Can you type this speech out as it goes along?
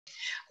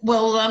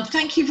Well,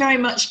 thank you very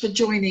much for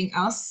joining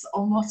us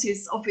on what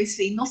is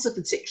obviously not a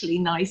particularly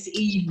nice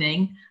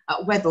evening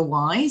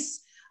weather-wise.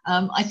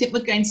 I think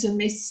we're going to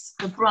miss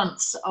the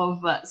brunt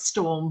of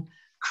Storm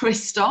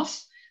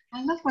Christoph.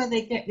 I love where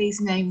they get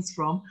these names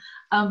from,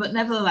 but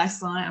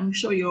nevertheless, I'm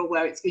sure you're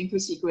aware it's been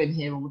pretty grim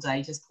here all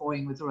day, just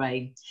pouring with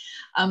rain.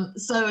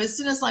 So as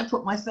soon as I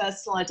put my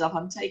first slide up,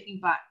 I'm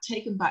taken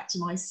back to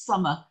my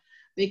summer,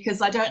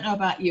 because I don't know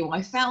about you,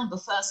 I found the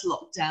first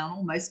lockdown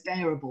almost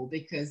bearable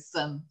because,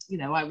 you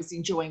know, I was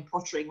enjoying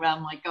pottering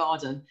around my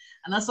garden.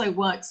 And as I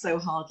worked so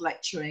hard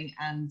lecturing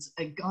and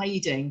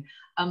guiding,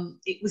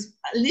 it was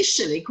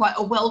initially quite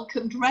a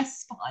welcomed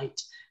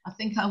respite. I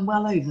think I'm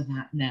well over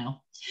that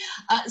now.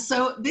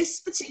 So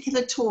this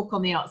particular talk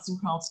on the Arts and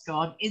Crafts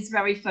Garden is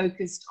very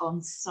focused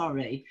on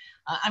Surrey.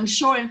 I'm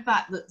sure, in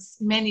fact, that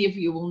many of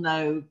you will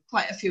know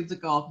quite a few of the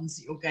gardens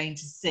that you're going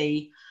to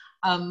see.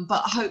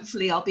 But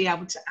hopefully I'll be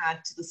able to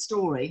add to the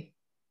story,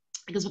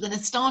 because we're going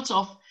to start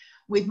off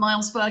with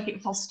Miles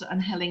Burkitt Foster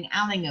and Helen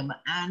Allingham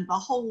and the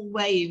whole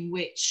way in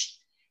which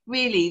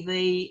really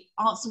the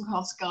Arts and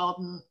Crafts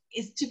Garden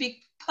is, to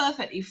be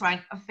perfectly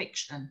frank, a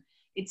fiction.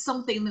 It's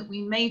something that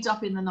we made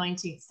up in the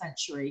 19th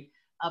century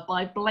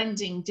by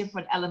blending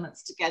different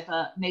elements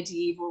together,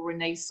 medieval,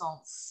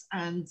 Renaissance,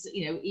 and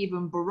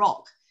even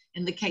Baroque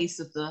in the case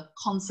of the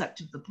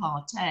concept of the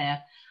parterre.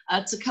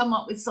 To come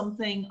up with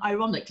something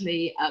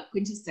ironically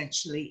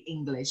quintessentially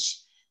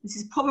English. This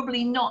is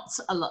probably not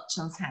a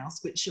Lutyens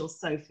house, which you're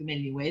so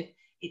familiar with.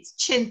 It's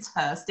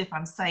Chinthurst, if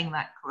I'm saying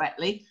that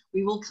correctly.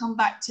 We will come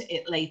back to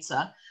it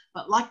later.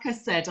 But like I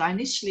said, I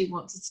initially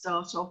want to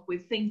start off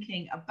with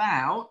thinking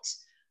about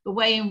the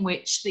way in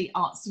which the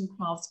Arts and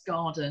Crafts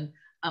Garden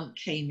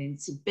came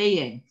into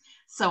being.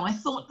 So I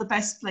thought the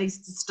best place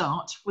to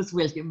start was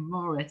William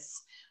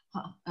Morris,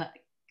 a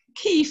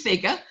key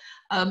figure,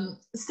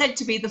 said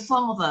to be the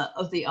father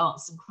of the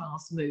arts and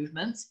crafts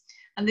movement.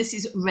 And this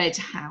is Red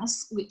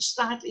House, which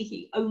sadly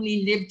he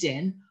only lived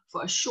in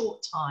for a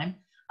short time.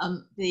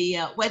 The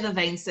weather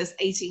vane says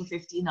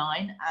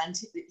 1859, and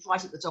it's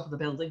right at the top of the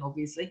building,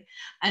 obviously.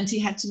 And he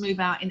had to move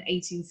out in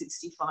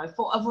 1865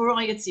 for a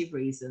variety of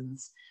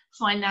reasons,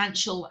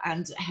 financial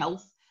and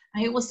health.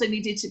 And he also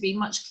needed to be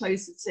much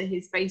closer to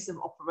his base of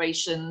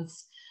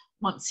operations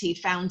once he'd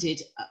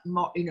founded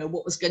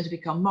what was going to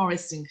become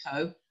Morris &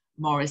 Co.,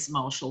 Morris,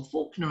 Marshall,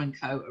 Faulkner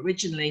 & Co.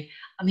 originally,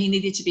 and he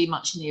needed to be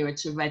much nearer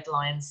to Red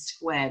Lion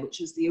Square, which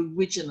was the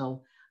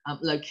original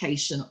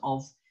location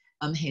of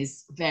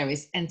his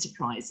various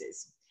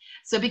enterprises.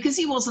 So because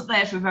he wasn't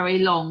there for very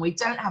long, we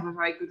don't have a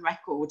very good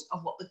record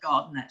of what the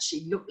garden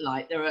actually looked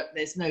like.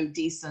 There's no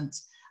decent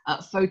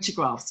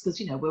photographs, because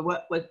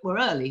we're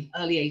early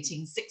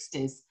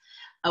 1860s.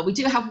 We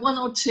do have one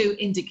or two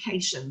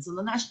indications, and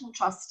the National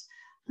Trust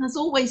has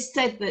always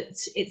said that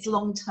its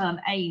long-term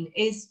aim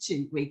is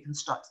to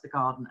reconstruct the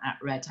garden at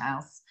Red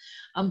House,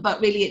 but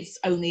really it's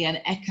only an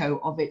echo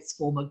of its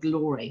former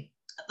glory.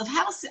 The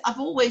house, I've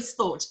always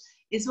thought,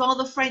 is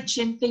rather French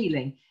in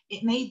feeling.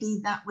 It may be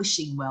that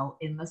wishing well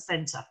in the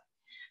centre.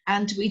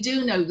 And we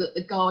do know that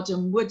the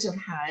garden would have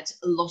had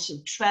a lot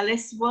of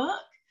trellis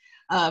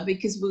work,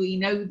 because we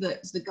know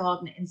that the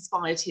garden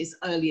inspired his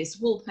earliest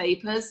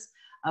wallpapers,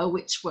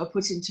 which were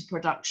put into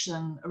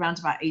production around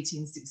about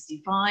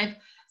 1865.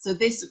 So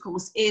this, of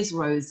course, is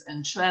rose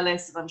and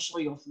trellis, and I'm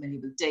sure you're familiar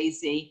with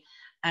daisy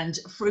and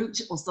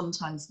fruit, or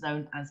sometimes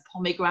known as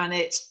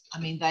pomegranate. I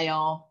mean, they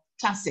are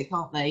classic,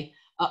 aren't they?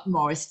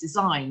 Morris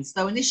designs.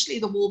 Though initially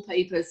the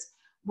wallpapers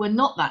were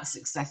not that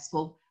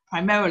successful,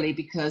 primarily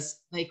because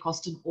they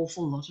cost an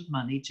awful lot of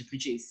money to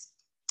produce.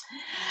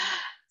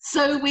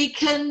 So we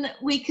can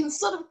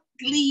sort of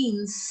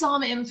glean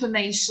some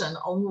information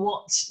on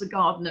what the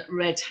garden at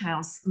Red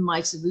House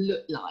might have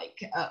looked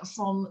like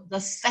from the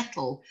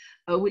settle,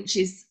 which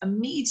is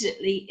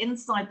immediately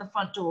inside the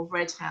front door of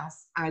Red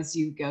House as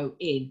you go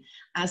in,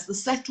 as the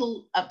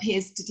settle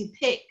appears to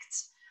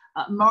depict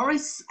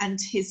Morris and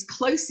his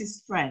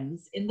closest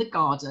friends in the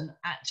garden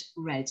at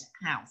Red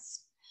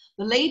House.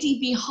 The lady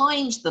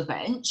behind the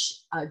bench,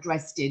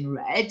 dressed in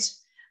red,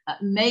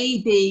 may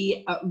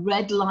be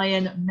Red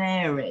Lion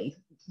Mary,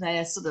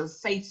 their sort of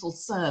faithful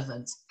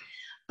servant.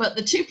 But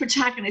the two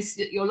protagonists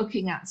that you're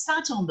looking at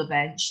sat on the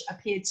bench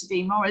appeared to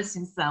be Morris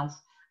himself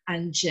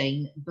and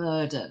Jane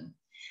Burden.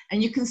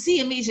 And you can see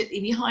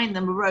immediately behind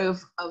them a row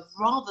of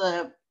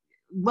rather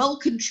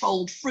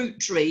well-controlled fruit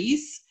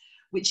trees,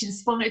 which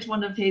inspired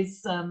one of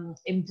his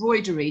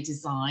embroidery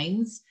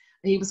designs.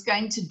 He was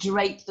going to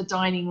drape the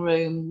dining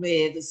room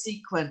with a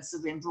sequence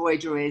of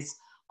embroideries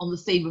on the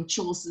theme of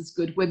Chaucer's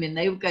Good Women.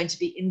 They were going to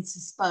be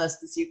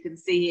interspersed, as you can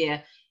see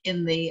here,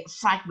 in the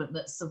fragment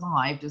that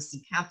survived of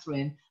St.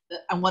 Catherine,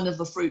 and one of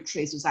the fruit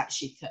trees was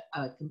actually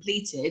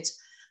completed.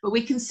 But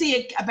we can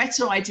see a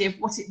better idea of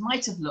what it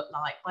might have looked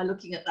like by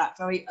looking at that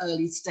very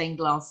early stained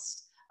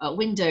glass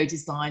window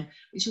design,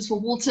 which was for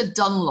Walter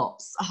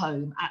Dunlop's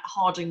home at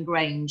Harden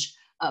Grange,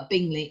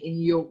 Bingley in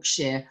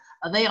Yorkshire.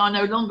 They are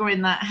no longer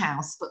in that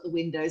house, but the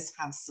windows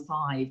have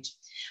survived.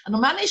 And I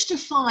managed to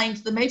find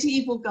the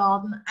medieval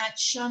garden at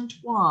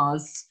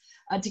Chantoise,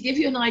 to give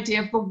you an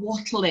idea of the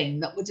wattling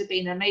that would have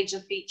been a major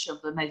feature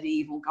of the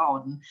medieval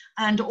garden,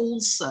 and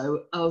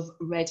also of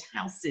Red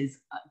House's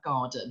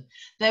garden.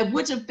 There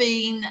would have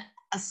been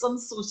some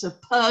sort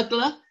of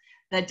pergola.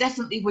 There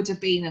definitely would have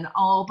been an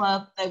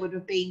arbour. There would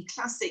have been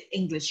classic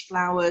English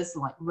flowers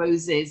like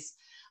roses,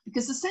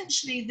 because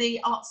essentially the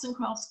arts and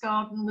crafts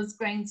garden was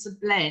going to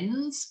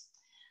blend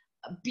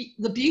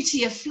the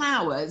beauty of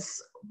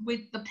flowers with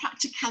the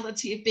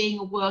practicality of being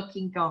a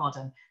working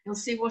garden. You'll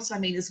see what I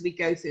mean as we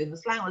go through, and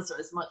the flowers are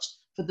as much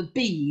for the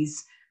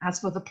bees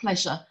as for the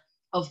pleasure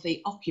of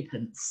the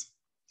occupants.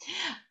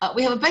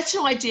 We have a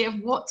better idea of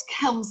what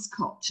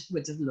Kelmscott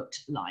would have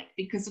looked like,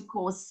 because of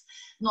course,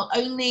 not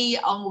only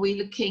are we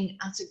looking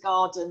at a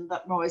garden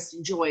that Morris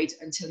enjoyed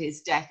until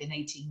his death in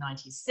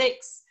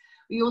 1896,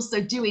 we also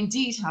do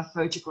indeed have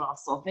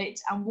photographs of it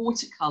and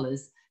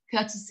watercolours,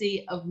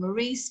 courtesy of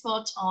Marie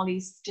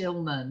Spartani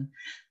Stillman.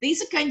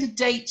 These are going to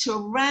date to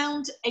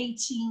around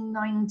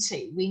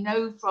 1890. We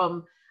know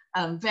from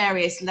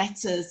various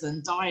letters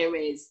and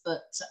diaries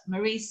that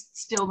Marie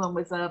Stillman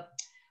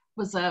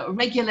was a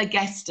regular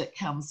guest at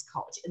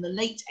Kelmscott in the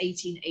late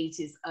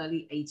 1880s,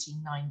 early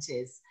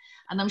 1890s.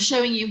 And I'm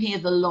showing you here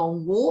the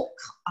Long Walk,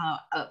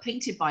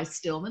 painted by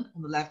Stillman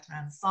on the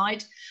left-hand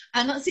side.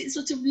 And as it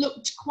sort of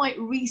looked quite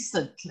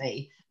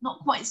recently, not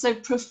quite so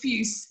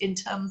profuse in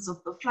terms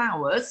of the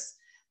flowers.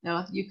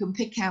 Now you can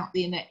pick out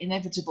the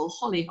inevitable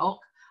hollyhock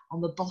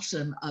on the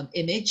bottom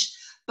image.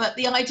 But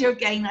the idea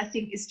again, I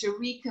think, is to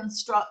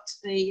reconstruct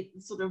the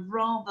sort of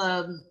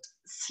rather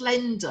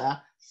slender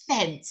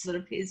fence that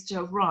appears to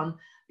have run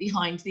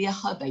behind the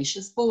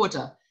herbaceous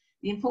border.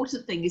 The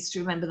important thing is to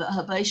remember that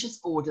herbaceous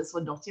borders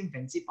were not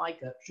invented by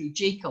Gertrude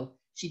Jekyll.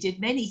 She did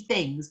many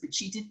things, but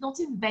she did not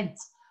invent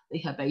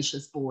the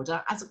herbaceous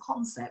border as a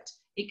concept.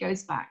 It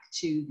goes back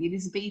to the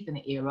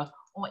Elizabethan era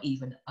or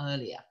even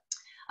earlier.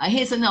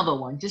 Here's another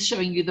one, just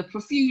showing you the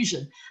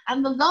profusion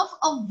and the love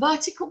of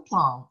vertical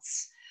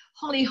plants.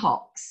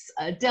 Hollyhocks,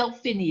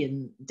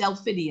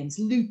 delphiniums,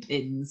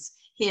 lupins.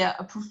 Here,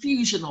 a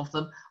profusion of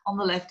them on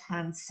the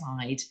left-hand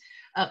side.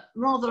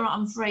 Rather,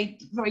 I'm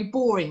afraid, very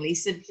boringly,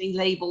 simply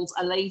labelled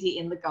A Lady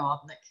in the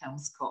Garden at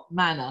Kelmscott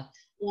Manor,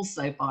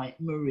 also by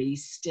Marie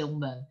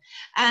Stillman.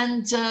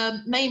 And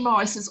May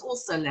Morris has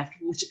also left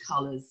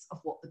watercolours of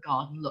what the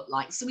garden looked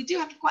like. So we do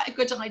have quite a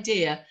good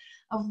idea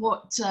of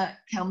what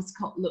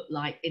Kelmscott looked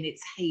like in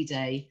its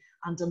heyday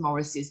under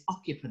Morris's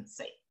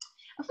occupancy.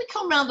 If we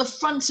come round the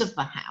front of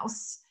the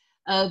house,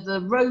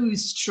 the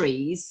rose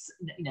trees,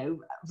 you know,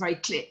 very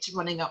clipped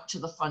running up to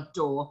the front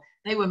door,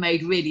 they were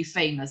made really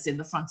famous in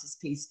the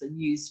frontispiece and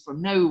used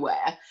from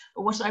nowhere.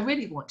 But what I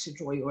really want to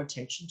draw your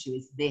attention to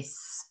is this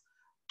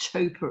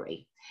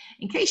topiary.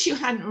 In case you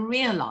hadn't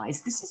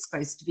realised, this is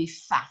supposed to be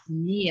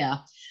Fafnir,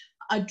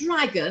 a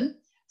dragon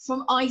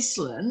from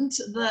Iceland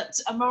that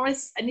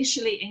Morris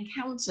initially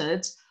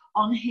encountered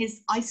on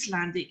his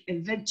Icelandic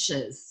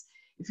adventures.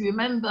 If you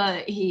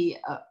remember, he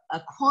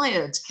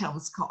acquired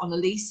Kelmscott on a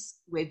lease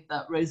with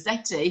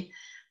Rossetti,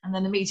 and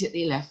then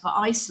immediately left for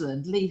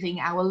Iceland, leaving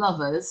our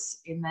lovers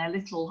in their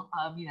little,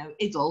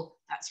 idyll,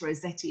 that's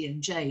Rossetti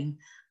and Jane,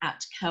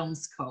 at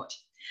Kelmscott.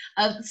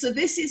 So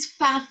this is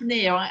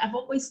Fafnir. I've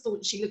always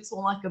thought she looks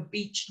more like a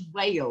beached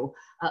whale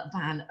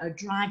than a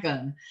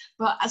dragon.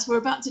 But as we're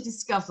about to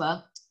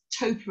discover,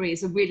 topiary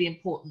is a really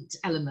important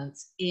element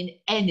in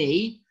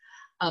any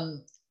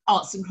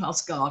arts and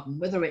crafts garden,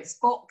 whether it's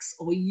box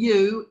or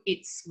yew.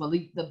 It's, well,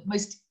 the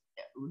most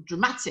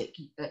dramatic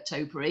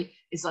topiary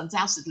is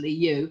undoubtedly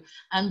yew,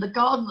 and the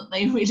garden that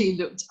they really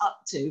looked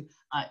up to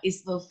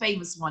is the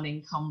famous one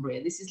in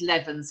Cumbria. This is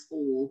Leven's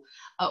Hall,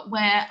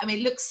 where, I mean,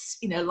 it looks,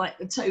 you know, like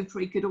the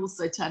topiary could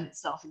also turn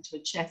itself into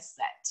a chess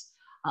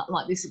set.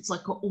 Like this, it's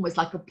like almost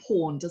like a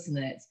pawn, doesn't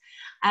it?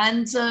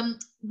 And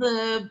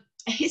the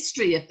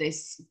history of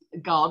this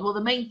garden, well,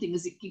 the main thing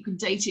is that you can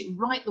date it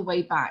right the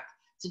way back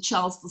to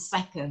Charles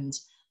II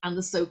and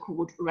the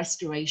so-called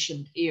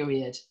Restoration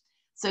period.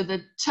 So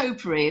the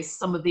topiary is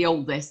some of the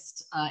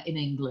oldest in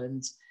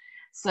England.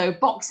 So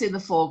box in the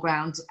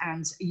foreground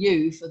and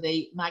yew for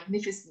the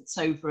magnificent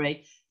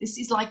topiary. This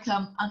is like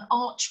an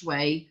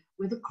archway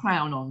with a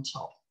crown on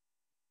top.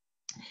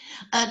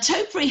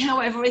 Topiary,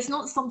 however, is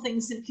not something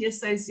simply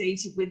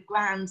associated with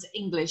grand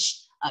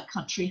English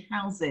country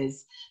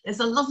houses.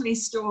 There's a lovely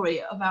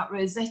story about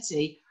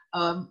Rossetti.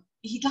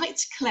 He liked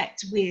to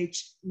collect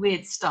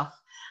weird stuff,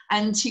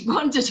 and he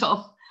wandered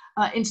off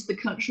into the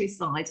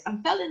countryside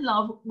and fell in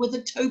love with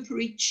a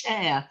topiary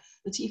chair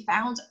that he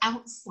found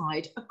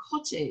outside a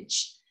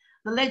cottage.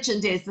 The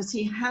legend is that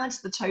he had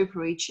the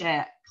topiary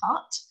chair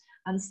cut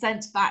and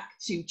sent back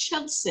to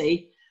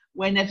Chelsea,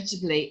 where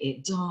inevitably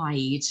it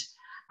died.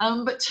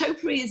 But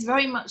topiary is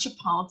very much a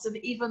part of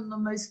even the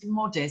most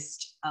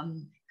modest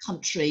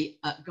country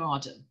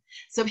garden.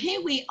 So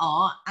here we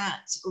are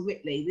at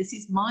Whitley. This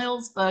is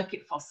Miles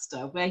Burkitt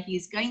Foster, where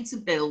he's going to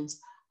build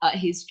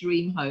his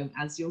dream home,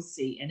 as you'll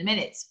see in a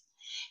minute.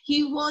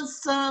 He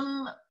was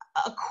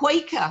a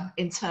Quaker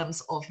in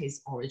terms of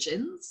his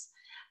origins,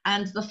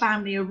 and the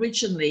family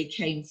originally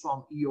came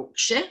from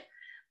Yorkshire,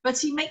 but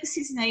he makes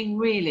his name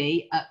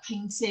really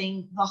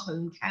painting the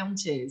home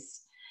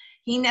counties.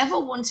 He never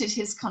wanted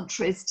his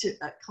cottages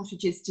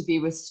to be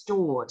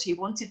restored. He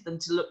wanted them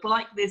to look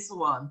like this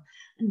one,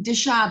 and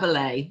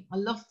dishabille. I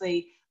love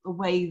the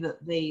way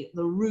that the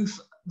roof,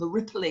 the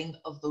rippling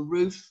of the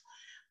roof,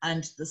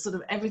 and the sort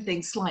of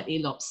everything slightly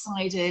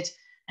lopsided.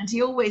 And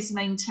he always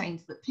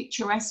maintained that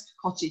picturesque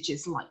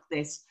cottages like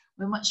this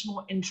were much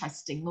more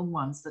interesting than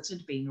ones that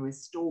had been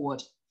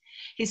restored.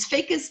 His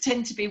figures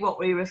tend to be what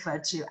we refer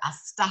to as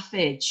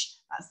staffage.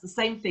 That's the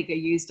same figure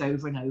used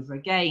over and over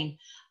again,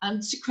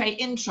 to create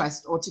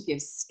interest or to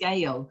give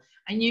scale.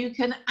 And you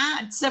can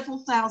add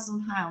several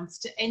 £1000s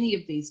to any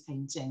of these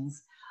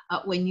paintings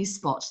when you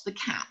spot the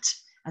cat,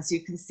 as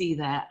you can see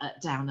there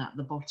down at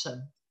the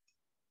bottom.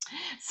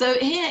 So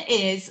here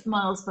is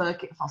Miles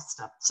Burkitt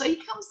Foster. So he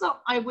comes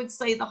up, I would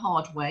say, the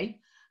hard way.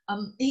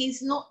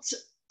 He's not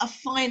a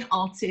fine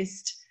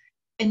artist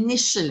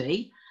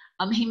initially.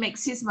 He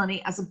makes his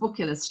money as a book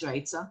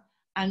illustrator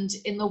and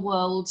in the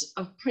world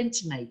of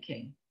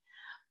printmaking.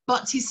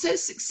 But he's so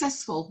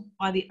successful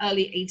by the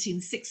early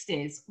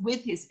 1860s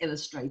with his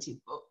illustrated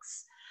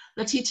books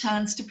that he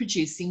turns to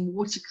producing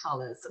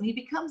watercolors. And he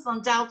becomes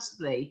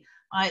undoubtedly,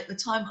 at the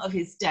time of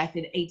his death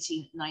in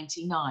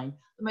 1899,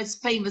 the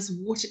most famous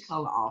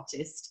watercolor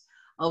artist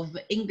of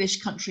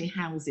English country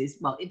houses,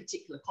 well, in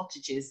particular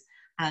cottages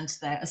and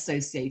their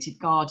associated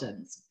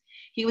gardens.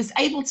 He was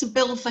able to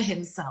build for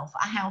himself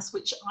a house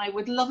which I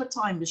would love a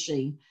time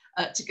machine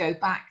to go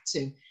back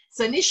to.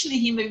 So initially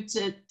he moved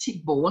to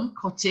Tigbourne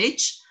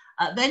Cottage,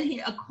 then he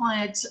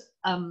acquired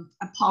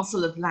a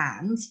parcel of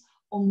land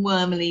on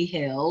Wormley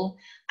Hill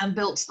and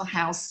built the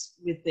house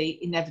with the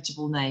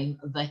inevitable name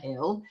of The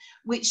Hill,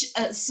 which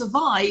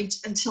survived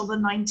until the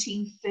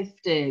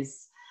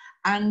 1950s.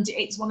 And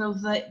it's one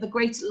of the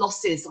great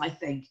losses, I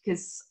think,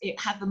 because it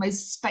had the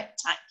most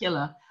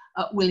spectacular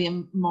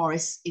William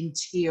Morris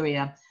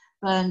interior.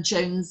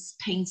 Burne-Jones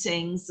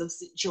paintings of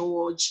St.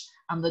 George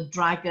and the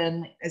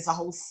dragon, there's a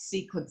whole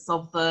sequence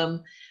of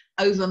them.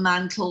 Over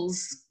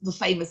mantles, the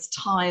famous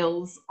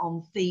tiles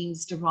on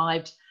themes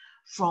derived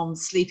from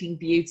Sleeping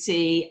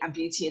Beauty and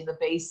Beauty and the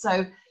Beast. So,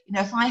 you know,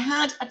 if I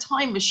had a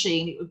time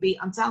machine, it would be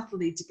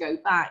undoubtedly to go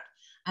back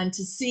and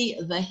to see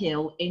The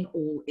Hill in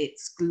all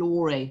its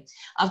glory.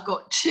 I've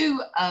got two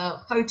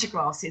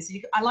photographs here. So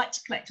I like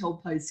to collect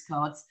old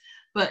postcards,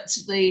 but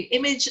the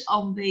image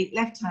on the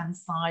left-hand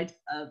side,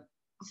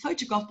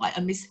 photographed by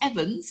a Miss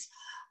Evans,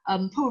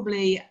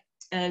 probably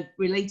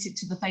related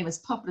to the famous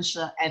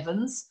publisher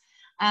Evans,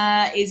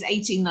 is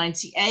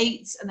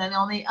 1898. And then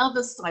on the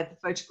other side, the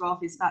photograph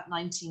is about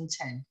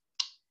 1910.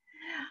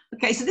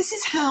 Okay, so this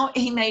is how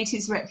he made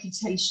his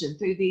reputation,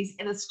 through these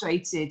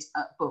illustrated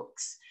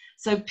books.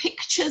 So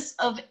Pictures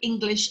of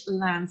English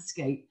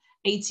Landscape,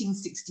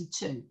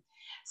 1862.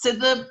 So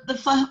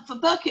for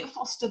Burkitt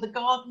Foster, the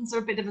gardens are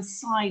a bit of a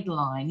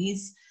sideline.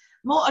 He's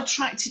more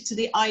attracted to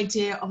the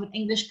idea of an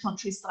English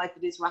countryside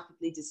that is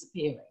rapidly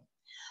disappearing,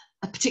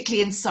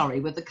 particularly in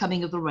Surrey with the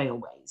coming of the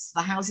railways.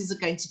 The houses are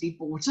going to be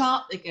bought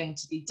up, they're going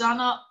to be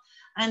done up,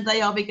 and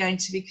they are going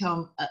to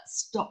become a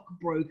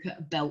stockbroker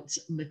belt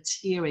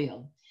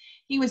material.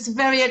 He was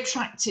very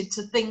attracted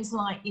to things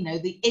like, you know,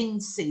 the inn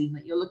scene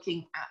that you're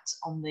looking at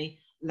on the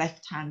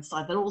left-hand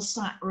side. They're all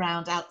sat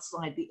around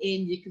outside the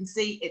inn. You can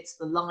see it's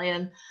the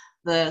lion,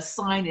 the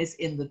sign is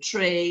in the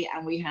tree,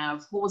 and we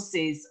have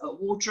horses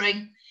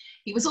watering.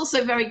 He was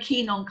also very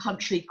keen on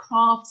country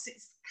crafts.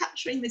 It's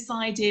capturing this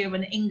idea of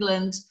an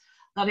England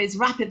that is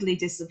rapidly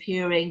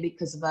disappearing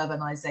because of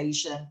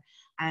urbanization,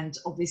 and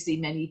obviously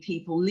many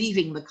people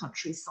leaving the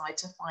countryside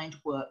to find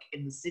work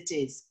in the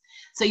cities.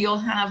 So you'll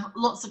have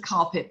lots of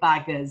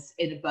carpetbaggers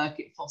in a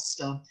Burkitt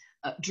Foster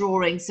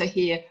drawing. So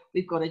here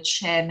we've got a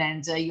chair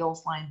mender, you'll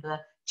find the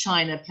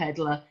china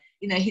peddler.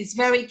 You know, he's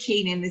very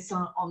keen in this,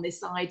 on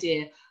this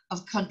idea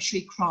of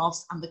country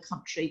crafts and the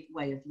country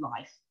way of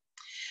life.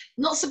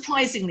 Not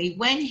surprisingly,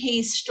 when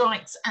he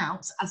strikes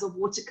out as a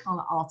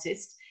watercolor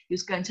artist, he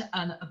was going to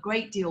earn a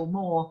great deal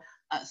more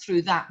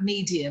through that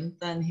medium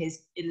than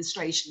his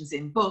illustrations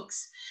in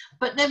books.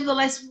 But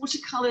nevertheless,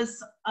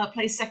 watercolors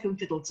play second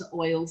fiddle to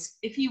oils.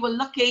 If you were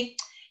lucky,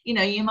 you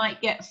know, you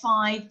might get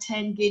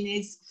 5–10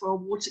 guineas for a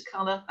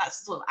watercolor. That's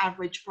the sort of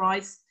average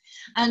price.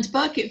 And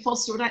Burkitt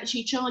Foster would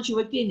actually charge you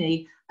a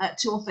guinea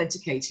to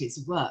authenticate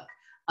his work,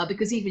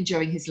 because even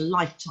during his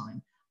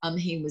lifetime,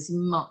 he was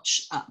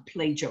much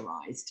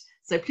plagiarized.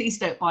 So please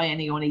don't buy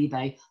any on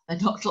eBay. They're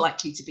not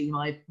likely to be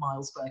my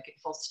Miles Burkitt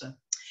Foster.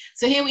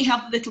 So here we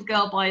have the little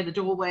girl by the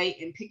doorway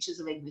in Pictures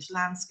of English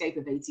Landscape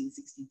of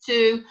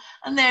 1862,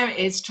 and there it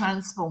is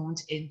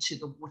transformed into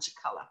the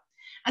watercolor.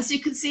 As you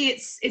can see,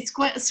 it's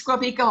quite a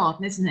scrubby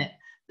garden, isn't it?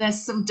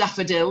 There's some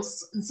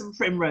daffodils and some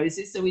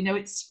primroses, so we know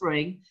it's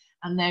spring,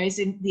 and there is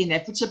the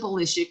inevitable,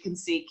 as you can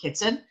see,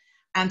 kitten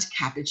and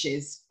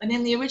cabbages. And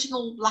in the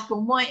original black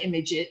and white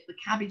image, the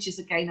cabbages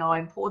again are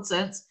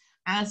important,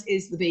 as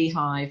is the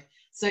beehive.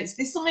 So it's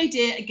this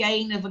idea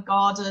again of a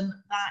garden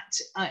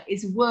that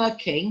is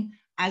working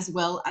as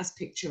well as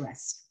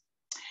picturesque.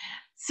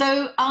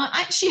 So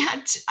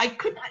I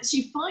couldn't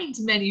actually find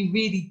many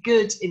really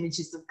good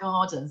images of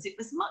gardens. It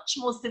was much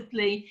more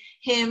simply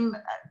him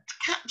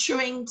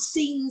capturing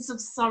scenes of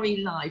Surrey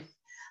life,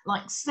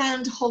 like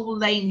Sand Hole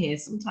Lane here.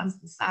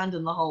 Sometimes the sand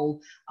and the hole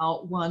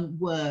are one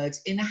word.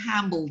 In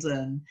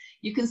Hambledon,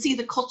 you can see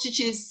the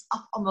cottages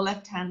up on the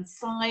left-hand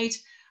side,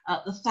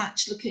 the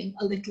thatch looking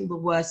a little the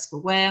worse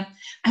for wear.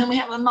 And we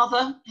have a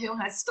mother who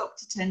has stopped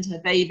to tend her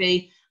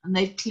baby, and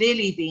they've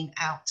clearly been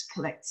out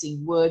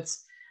collecting wood.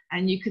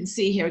 And you can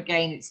see here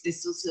again, it's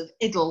this sort of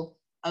idyll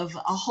of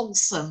a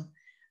wholesome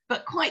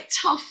but quite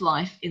tough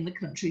life in the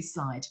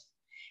countryside.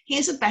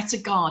 Here's a better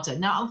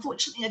garden. Now,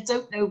 unfortunately, I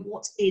don't know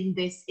what inn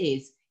this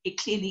is. It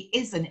clearly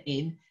is an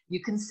inn.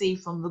 You can see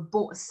from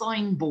the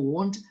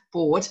signboard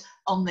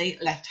on the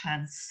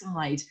left-hand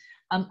side.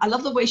 I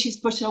love the way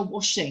she's put her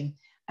washing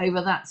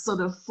over that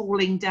sort of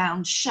falling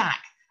down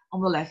shack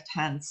on the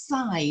left-hand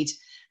side.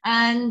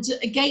 And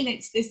again,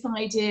 it's this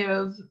idea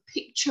of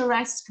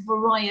picturesque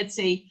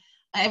variety.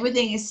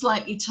 Everything is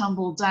slightly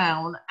tumbled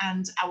down,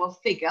 and our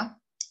figure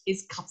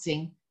is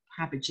cutting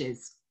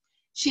cabbages.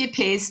 She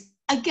appears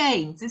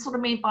again. This is what I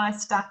mean by a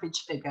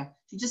staffage figure.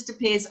 She just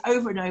appears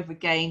over and over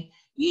again,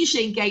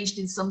 usually engaged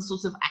in some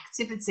sort of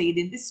activity. And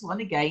in this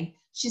one again,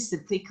 she's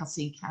simply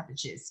cutting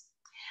cabbages.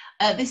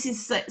 This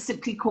is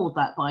simply called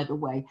that, by the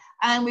way.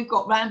 And we've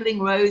got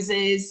rambling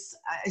roses,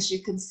 as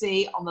you can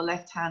see on the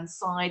left-hand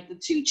side. The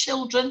two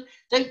children,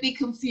 don't be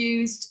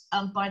confused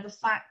by the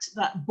fact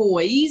that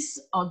boys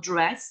are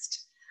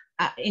dressed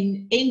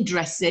in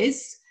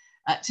dresses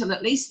till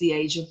at least the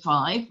age of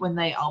 5 when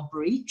they are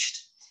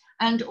breeched.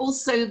 And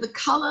also the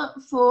colour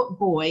for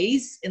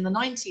boys in the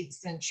 19th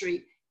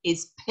century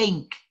is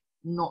pink,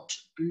 not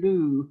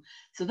blue.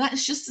 So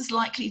that's just as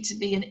likely to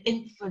be an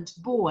infant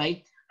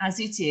boy as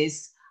it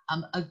is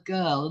a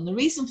girl. And the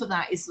reason for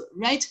that is that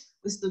red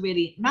was the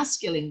really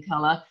masculine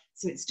colour,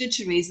 so it stood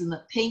to reason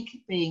that pink,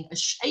 being a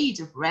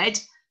shade of red,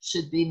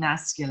 should be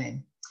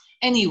masculine.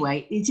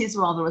 Anyway, it is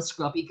rather a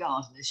scrubby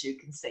garden, as you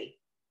can see.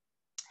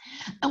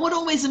 And what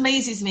always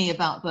amazes me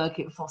about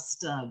Burkitt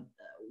Foster,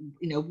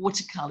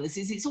 watercolours,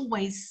 is it's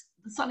always,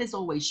 the sun is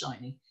always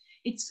shining.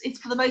 It's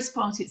for the most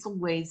part, it's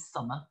always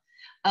summer.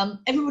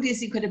 Everybody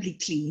is incredibly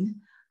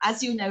clean.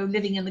 As you know,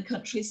 living in the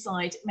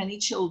countryside, many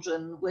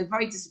children were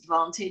very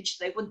disadvantaged.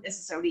 They wouldn't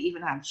necessarily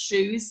even have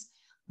shoes.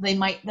 They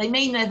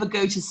may never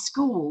go to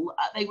school.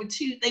 They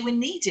were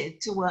needed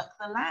to work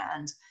the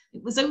land.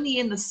 It was only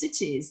in the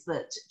cities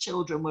that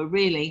children were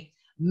really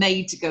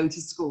made to go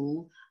to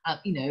school,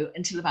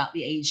 until about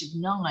the age of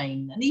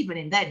 9. And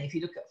even then, if you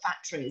look at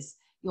factories,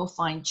 you'll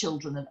find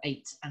children of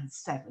 8 and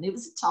 7. It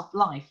was a tough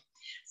life.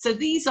 So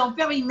these are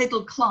very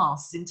middle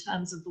class in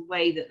terms of the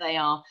way that they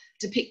are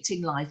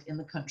depicting life in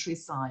the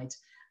countryside.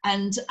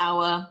 And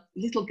our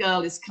little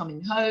girl is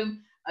coming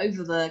home,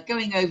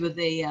 going over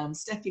the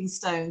stepping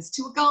stones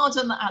to a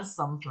garden that has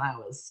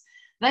sunflowers.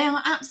 They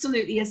are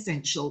absolutely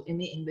essential in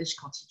the English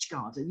cottage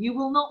garden. You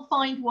will not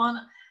find one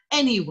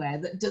anywhere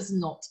that does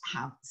not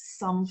have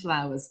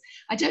sunflowers.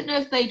 I don't know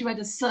if they'd read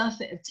a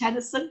surfeit of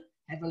Tennyson,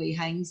 heavily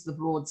hangs the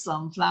broad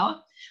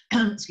sunflower,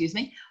 excuse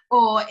me,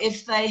 or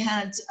if they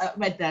had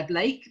read their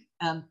Blake,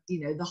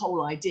 the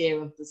whole idea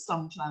of the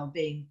sunflower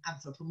being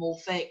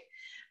anthropomorphic.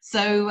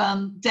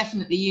 So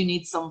definitely you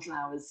need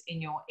sunflowers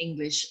in your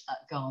English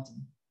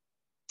garden.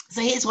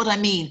 So here's what I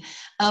mean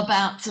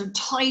about sort of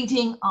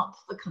tidying up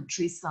the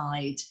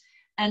countryside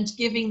and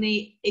giving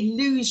the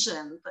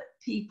illusion that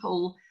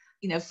people,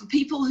 for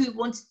people who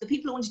wanted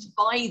to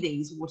buy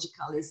these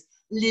watercolours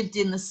lived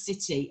in the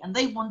city, and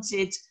they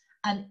wanted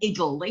an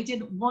idyll. They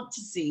didn't want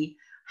to see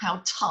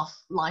how tough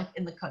life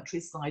in the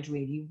countryside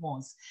really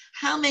was.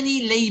 How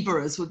many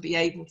labourers would be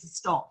able to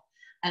stop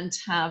and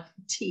have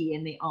tea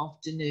in the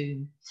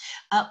afternoon?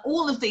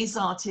 All of these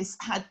artists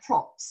had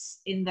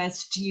props in their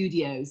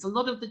studios. A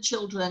lot of the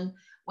children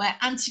wear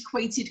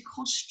antiquated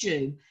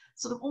costume,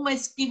 sort of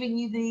almost giving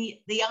you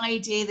the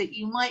idea that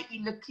you might be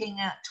looking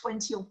at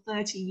 20 or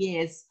 30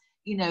 years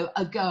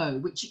ago,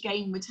 which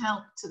again would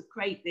help to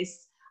create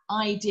this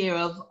idea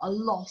of a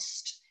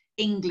lost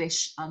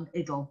English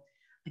idyll.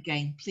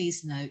 Again,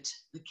 please note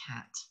the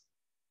cat.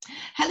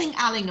 Helen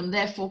Allingham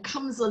therefore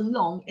comes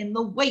along in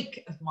the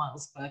wake of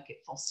Miles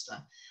Burkitt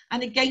Foster,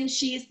 and again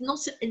she is not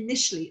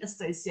initially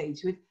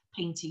associated with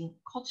painting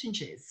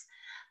cottages.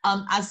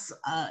 As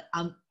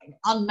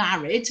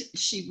unmarried,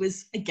 she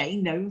was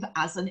again known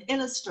as an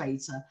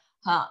illustrator.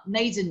 Her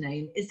maiden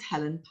name is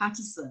Helen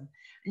Patterson,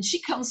 and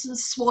she comes from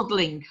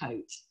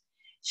Swadlincote.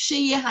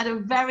 She had a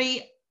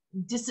very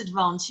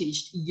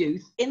disadvantaged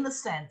youth in the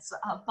sense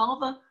that her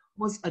father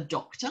was a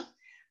doctor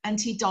and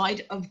he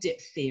died of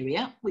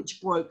diphtheria,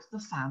 which broke the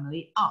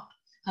family up.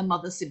 Her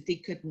mother simply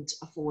couldn't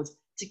afford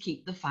to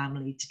keep the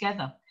family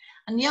together.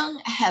 And young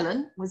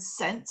Helen was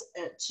sent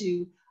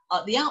to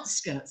the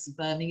outskirts of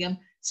Birmingham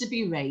to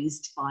be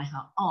raised by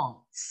her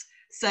aunts.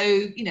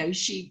 So,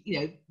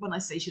 when I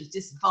say she was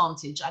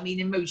disadvantaged, I mean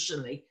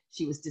emotionally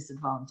she was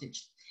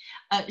disadvantaged.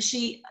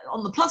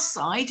 On the plus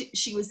side,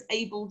 she was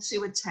able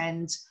to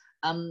attend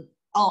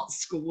art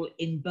school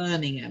in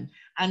Birmingham,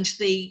 and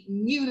the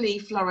newly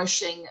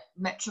flourishing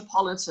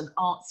metropolitan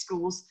art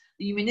schools,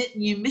 the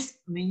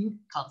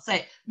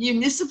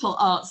municipal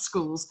art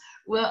schools,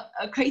 were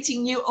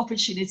creating new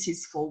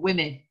opportunities for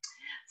women.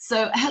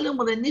 So Helen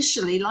will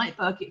initially, like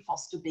Birgit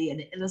Foster, be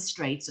an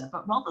illustrator,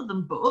 but rather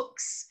than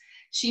books,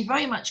 she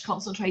very much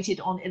concentrated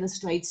on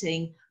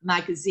illustrating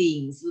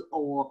magazines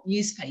or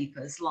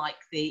newspapers like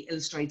the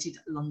Illustrated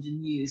London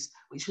News,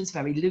 which was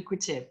very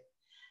lucrative.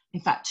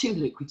 In fact, too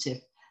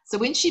lucrative. So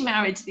when she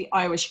married the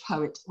Irish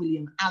poet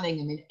William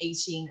Allingham in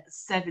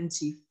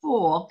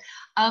 1874,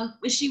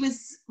 she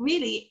was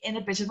really in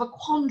a bit of a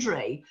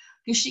quandary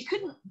because she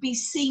couldn't be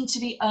seen to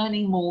be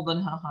earning more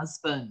than her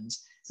husband.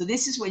 So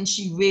this is when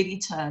she really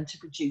turned to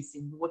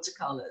producing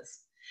watercolours.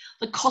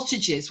 The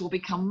cottages will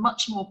become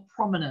much more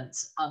prominent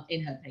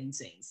in her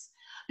paintings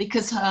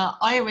because her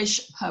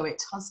Irish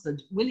poet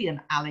husband,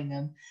 William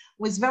Allingham,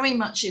 was very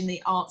much in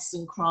the arts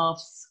and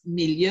crafts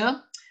milieu,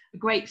 a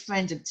great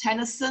friend of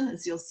Tennyson,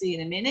 as you'll see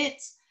in a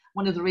minute.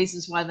 One of the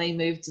reasons why they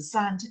moved to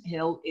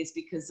Sandhill is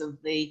because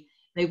of they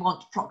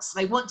want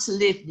to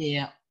live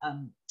near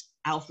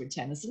Alfred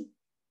Tennyson.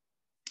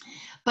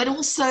 But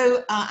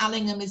also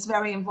Allingham is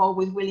very involved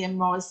with William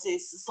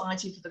Morris's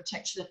Society for the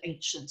Protection of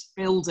Ancient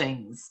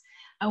Buildings.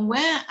 And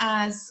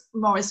whereas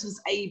Morris was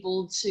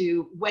able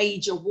to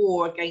wage a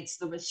war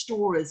against the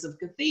restorers of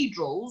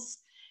cathedrals,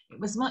 it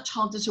was much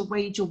harder to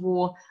wage a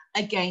war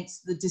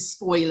against the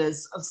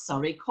despoilers of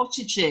Surrey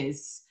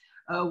cottages,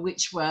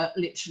 which were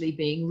literally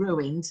being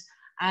ruined.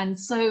 And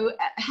so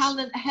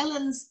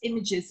Helen's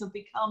images have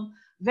become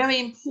very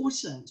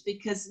important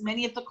because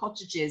many of the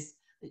cottages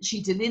that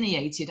she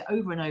delineated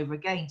over and over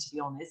again, to be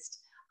honest,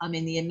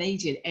 in the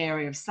immediate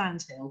area of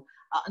Sandhill,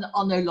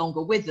 are no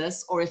longer with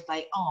us, or if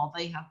they are,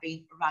 they have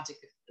been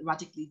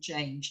radically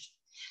changed.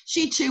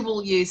 She too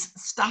will use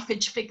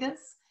staffage figures.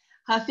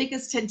 Her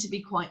figures tend to be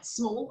quite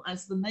small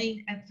as the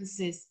main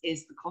emphasis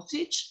is the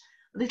cottage.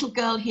 The little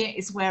girl here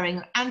is wearing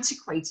an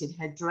antiquated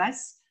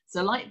headdress.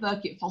 So like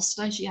Birgit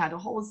Foster, she had a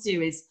whole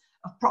series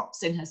of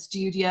props in her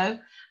studio.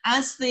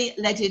 As the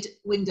leaded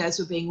windows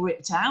were being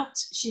ripped out,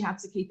 she had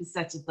to keep a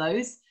set of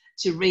those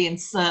to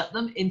reinsert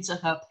them into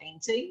her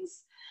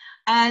paintings.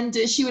 And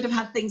she would have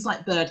had things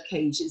like bird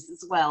cages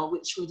as well,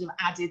 which would have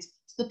added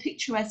to the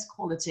picturesque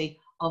quality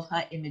of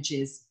her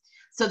images.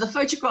 So the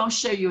photographs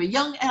show you a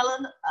young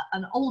Helen,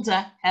 an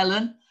older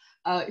Helen.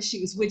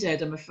 She was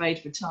widowed, I'm afraid,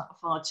 for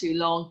far too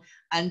long,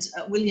 and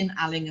William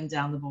Allingham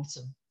down the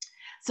bottom.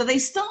 So they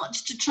start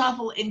to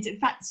travel in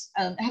fact,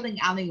 Helen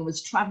Allingham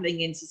was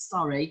traveling into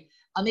Surrey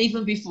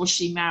even before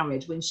she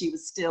married, when she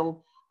was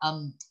still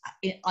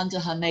under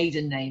her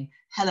maiden name,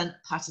 Helen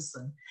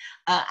Patterson.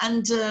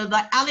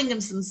 The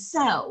Allinghams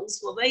themselves,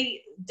 well,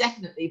 they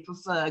definitely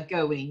prefer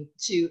going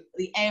to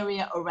the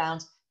area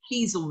around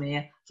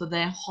Hazelmere for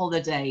their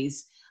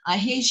holidays.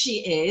 Here she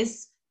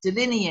is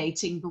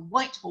delineating the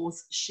White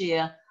Horse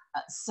Shear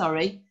at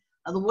Surrey.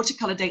 The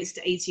watercolour dates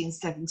to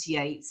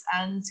 1878,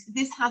 and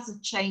this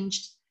hasn't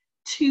changed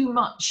too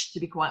much, to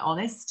be quite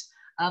honest.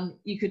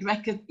 You could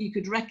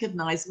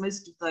recognise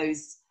most of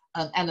those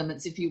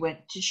elements if you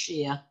went to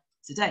Shear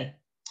today.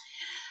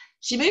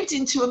 She moved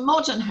into a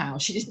modern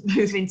house. She didn't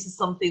move into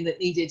something that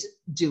needed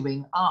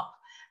doing up.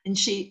 And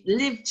she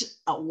lived,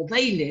 or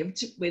they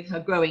lived, with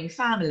her growing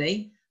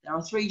family. There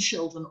are 3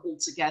 children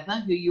altogether,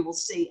 who you will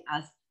see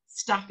as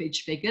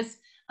staffage figures,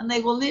 and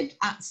they will live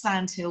at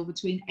Sandhill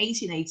between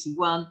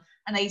 1881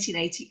 and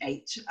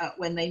 1888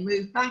 when they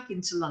moved back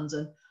into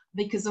London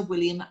because of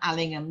William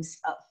Allingham's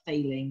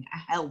failing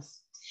health.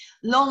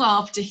 Long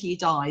after he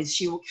dies,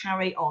 she will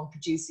carry on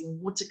producing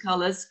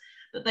watercolours,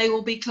 but they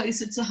will be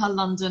closer to her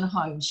London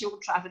home. She will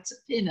travel to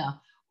Pinner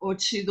or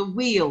to the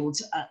Weald,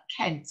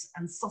 Kent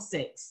and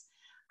Sussex.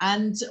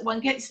 And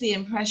one gets the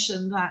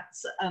impression that,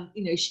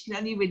 she can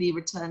only really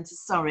return to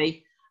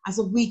Surrey as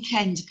a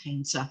weekend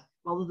painter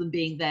rather than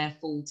being there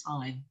full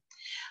time.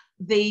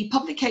 The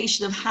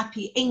publication of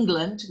Happy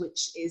England,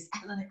 which is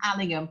Helen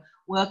Allingham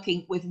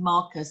working with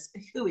Marcus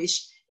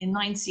Huish in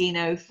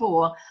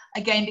 1904,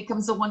 again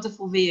becomes a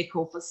wonderful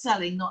vehicle for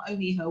selling not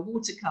only her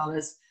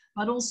watercolours,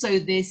 but also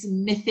this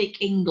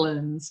mythic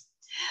England.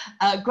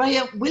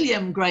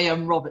 William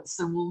Graham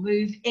Robertson will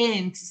move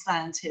into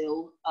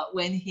Sandhill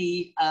when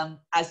he,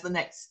 as the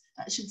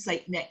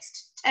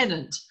next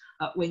tenant,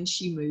 when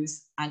she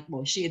moves,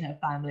 she and her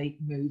family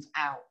move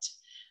out.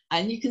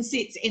 And you can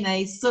see it's in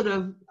a sort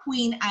of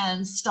Queen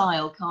Anne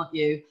style, can't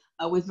you?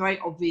 With very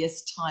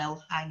obvious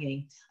tile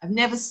hanging. I've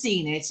never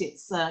seen it.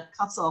 It's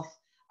cut off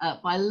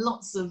by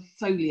lots of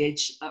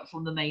foliage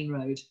from the main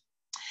road.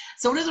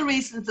 So one of the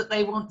reasons that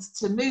they want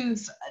to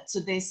move to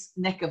this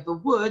neck of the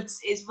woods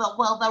is,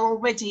 well, there are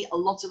already a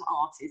lot of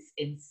artists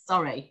in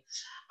Surrey.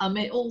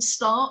 It all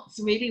starts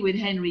really with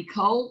Henry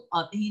Cole.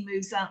 He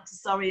moves out to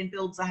Surrey and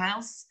builds a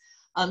house.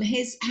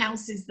 His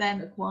house is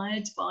then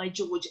acquired by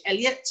George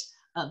Eliot,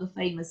 the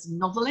famous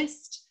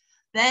novelist.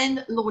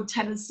 Then Lord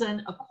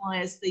Tennyson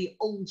acquires the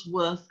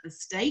Aldworth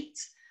estate,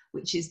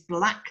 which is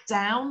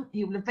Blackdown.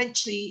 He will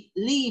eventually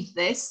leave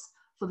this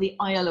for the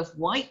Isle of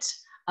Wight,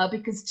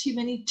 because too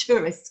many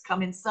tourists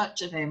come in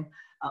search of him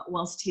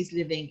whilst he's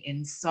living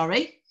in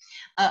Surrey.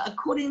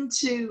 According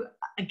to,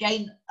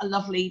 again, a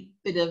lovely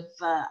bit of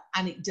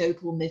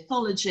anecdotal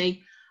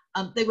mythology,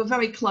 they were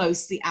very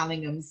close, the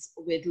Allinghams,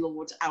 with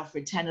Lord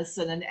Alfred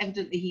Tennyson, and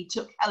evidently he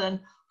took Helen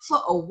for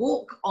a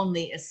walk on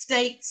the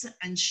estate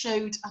and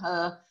showed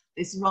her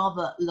this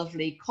rather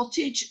lovely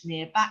cottage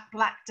near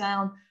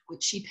Blackdown,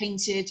 which she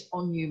painted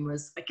on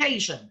numerous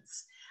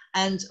occasions.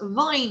 And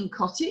Vine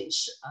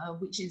Cottage,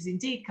 which is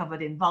indeed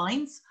covered in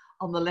vines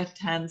on the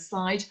left-hand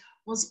side,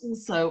 was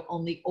also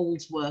on the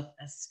Aldworth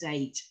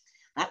estate.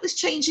 That was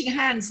changing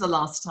hands the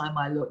last time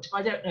I looked, but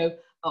I don't know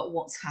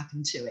what's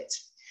happened to it.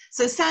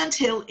 So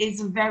Sandhill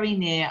is very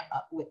near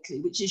Wickley,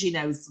 which, as you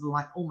know, is sort of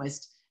like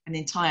almost an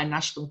entire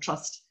National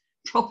Trust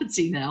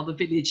property now. The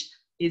village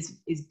is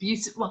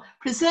beautiful, well,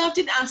 preserved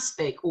in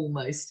aspic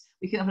almost.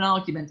 We can have an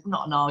argument,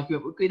 not an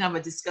argument, we can have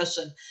a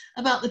discussion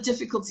about the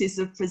difficulties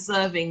of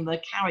preserving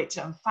the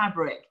character and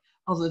fabric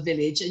of the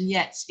village, and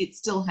yet it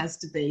still has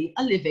to be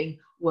a living,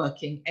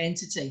 working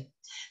entity.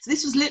 So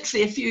this was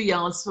literally a few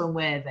yards from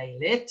where they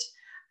lived.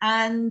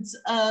 And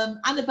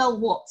Annabel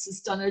Watts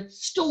has done a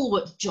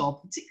stalwart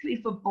job,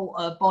 particularly for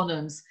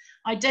Bonhams,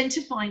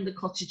 identifying the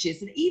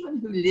cottages and even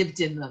who lived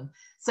in them.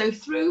 So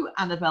through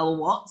Annabel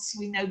Watts,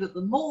 we know that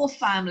the Moore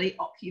family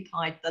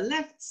occupied the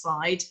left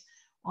side,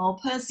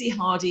 while Percy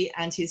Hardy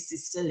and his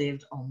sister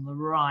lived on the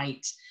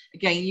right.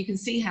 Again, you can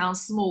see how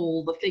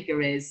small the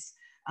figure is.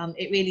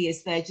 It really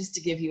is there just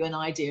to give you an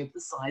idea of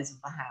the size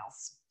of the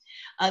house.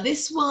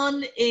 This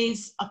one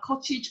is a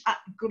cottage at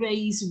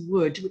Gray's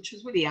Wood, which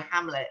was really a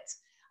hamlet.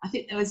 I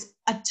think there was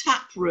a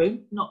tap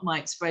room, not my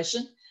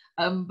expression,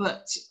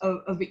 but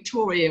a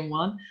Victorian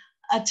one,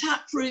 a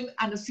tap room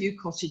and a few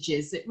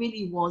cottages. It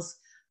really was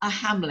a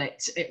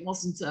hamlet. It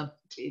wasn't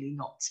clearly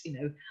not, you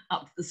know,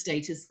 up to the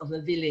status of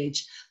a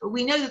village. But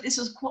we know that this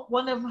was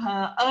one of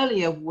her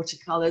earlier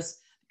watercolours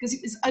because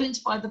it was owned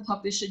by the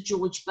publisher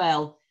George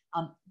Bell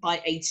by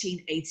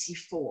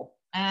 1884.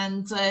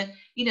 And,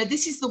 you know,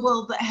 this is the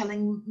world that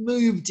Helen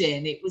moved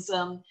in. It was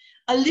a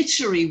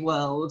literary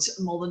world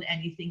more than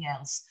anything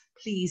else.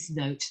 Please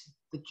note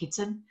the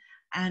kitten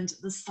and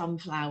the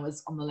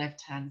sunflowers on the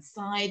left-hand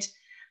side,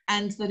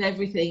 and that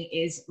everything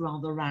is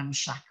rather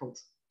ramshackled.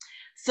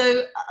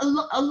 So a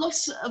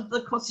lot of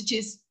the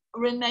cottages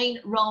remain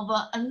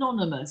rather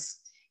anonymous.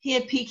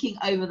 Here, peeking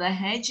over the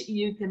hedge,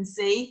 you can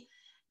see,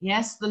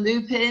 yes, the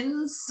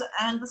lupins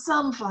and the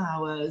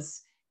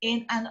sunflowers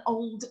in an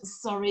old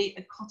Surrey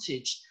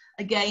cottage.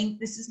 Again,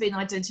 this has been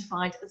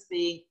identified as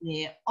being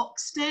near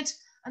Oxted,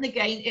 and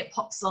again, it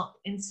pops up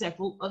in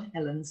several of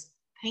Helen's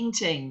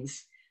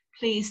paintings.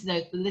 Please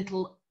note the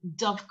little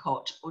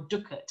dovecot or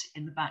ducat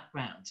in the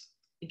background.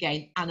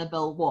 Again,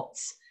 Annabel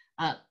Watts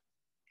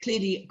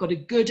clearly got a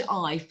good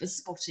eye for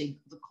spotting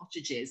the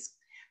cottages.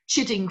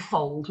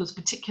 Chiddingfold was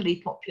particularly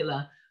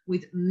popular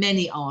with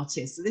many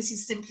artists. So this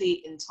is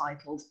simply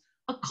entitled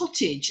A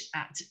Cottage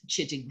at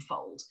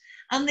Chiddingfold.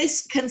 And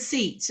this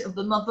conceit of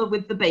the mother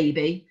with the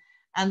baby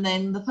and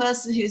then the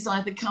person who's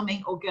either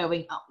coming or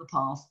going up the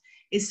path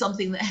is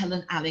something that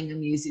Helen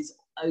Allingham uses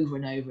over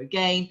and over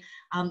again,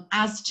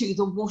 as to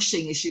the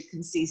washing, as you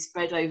can see,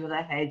 spread over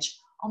the hedge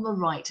on the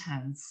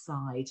right-hand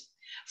side.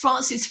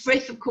 Francis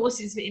Frith, of course,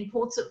 is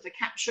important for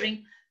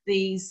capturing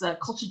these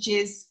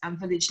cottages and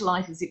village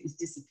life as it was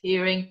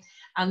disappearing.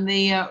 And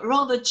the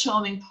rather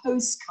charming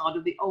postcard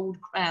of the old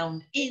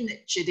crown in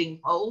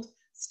Chiddingfold,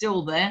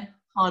 still there,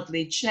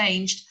 hardly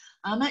changed,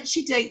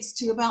 actually dates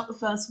to about the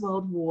First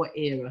World War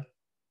era.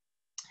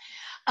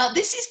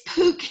 This is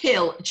Pook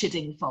Hill,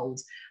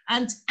 Chiddingfold,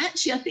 and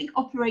actually I think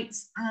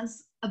operates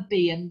as a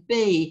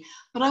B&B,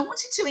 but I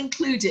wanted to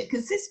include it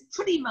because this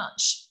pretty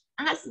much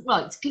has,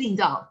 well, it's cleaned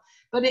up,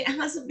 but it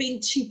hasn't been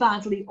too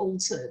badly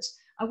altered.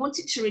 I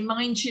wanted to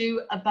remind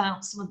you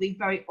about some of the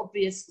very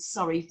obvious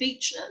Surrey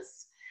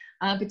features,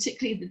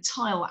 particularly the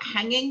tile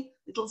hanging,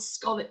 little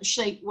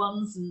scallop-shaped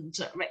ones and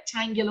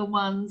rectangular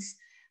ones.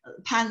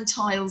 Pan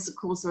tiles, of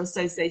course, are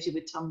associated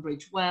with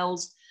Tunbridge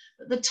Wells.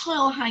 But the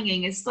tile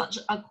hanging is such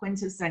a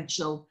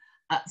quintessential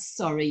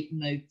Surrey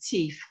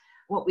motif,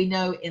 what we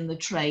know in the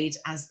trade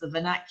as the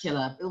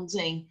vernacular,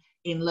 building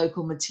in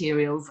local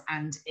materials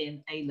and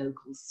in a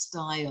local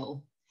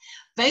style.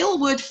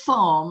 Valewood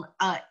Farm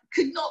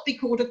could not be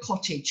called a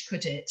cottage,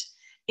 could it?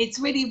 It's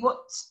really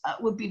what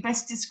would be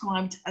best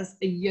described as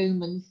a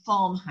yeoman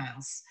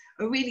farmhouse,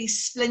 a really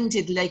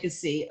splendid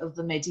legacy of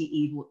the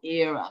medieval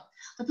era.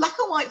 The black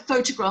and white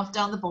photograph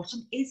down the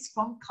bottom is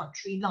from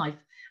Country Life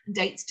and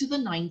dates to the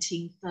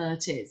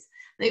 1930s.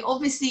 They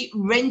obviously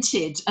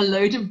rented a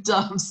load of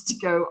doves to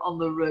go on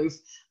the roof,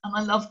 and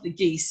I love the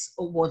geese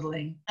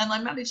waddling. And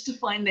I managed to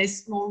find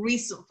this more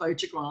recent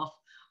photograph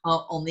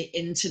on the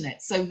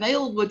internet. So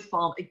Valewood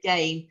Farm,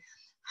 again,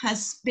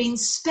 has been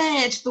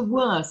spared the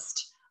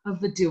worst of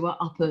the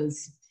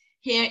doer-uppers.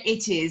 Here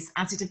it is,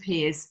 as it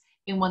appears,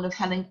 in one of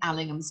Helen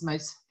Allingham's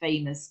most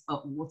famous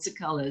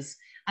watercolours.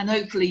 And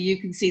hopefully you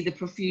can see the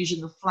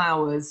profusion of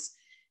flowers.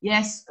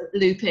 Yes,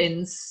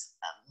 lupins,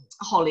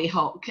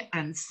 hollyhock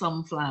and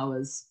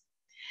sunflowers.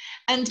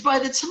 And by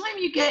the time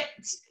you get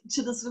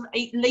to the sort of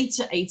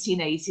later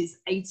 1880s,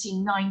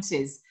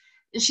 1890s,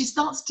 she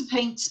starts to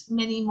paint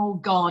many more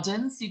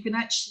gardens. You can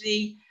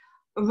actually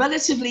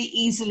relatively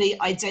easily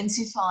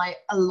identify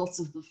a lot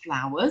of the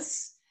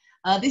flowers.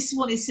 This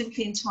one is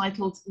simply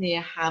entitled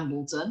Near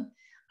Hambledon.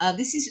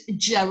 This is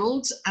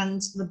Gerald,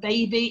 and the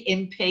baby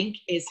in pink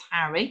is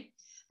Harry.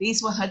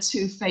 These were her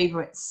two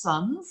favourite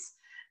sons.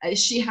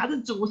 She had a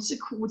daughter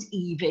called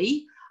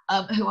Evie,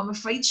 who I'm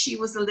afraid she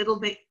was a little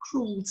bit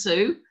cruel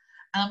to,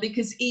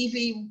 because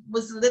Evie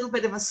was a little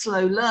bit of a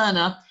slow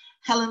learner.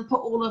 Helen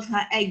put all of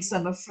her eggs,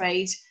 I'm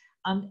afraid,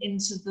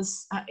 into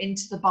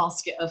the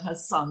basket of her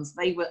sons.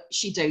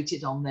 She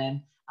doted on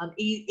them.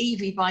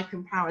 Evie, by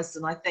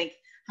comparison, I think,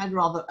 had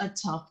rather a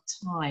tough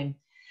time.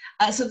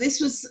 So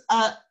this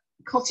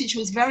cottage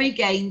was very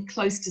again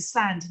close to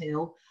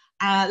Sandhill.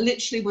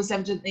 Literally was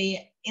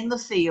evidently in the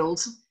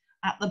field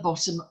at the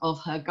bottom of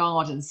her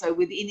garden, so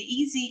within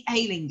easy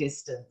hailing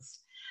distance.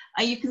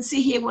 You can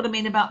see here what I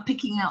mean about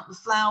picking out the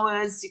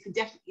flowers. You can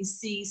definitely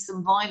see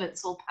some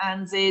violets or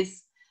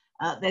pansies.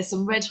 There's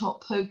some red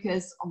hot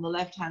pokers on the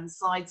left-hand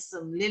side,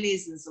 some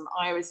lilies and some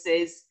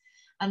irises.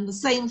 And the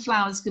same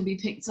flowers can be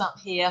picked up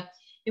here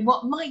in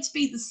what might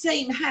be the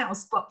same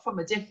house, but from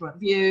a different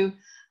view.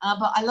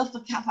 But I love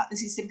the fact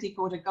this is simply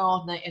called a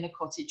gardener in a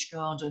cottage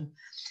garden.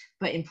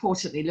 But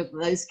importantly, look at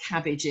those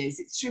cabbages.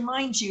 It's to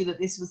remind you that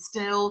this was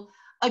still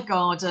a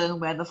garden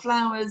where the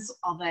flowers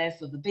are there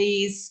for the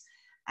bees,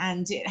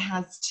 and it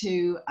has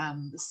to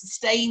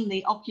sustain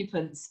the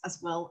occupants as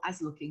well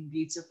as looking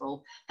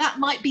beautiful. That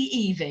might be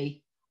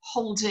Evie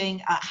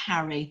holding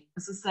Harry.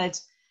 As I said,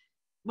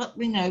 well,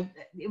 we know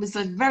it was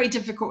a very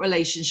difficult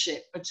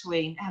relationship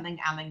between Helen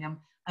Allingham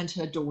and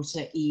her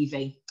daughter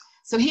Evie.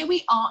 So here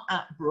we are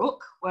at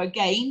Brook, where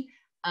again,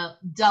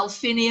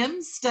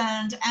 delphiniums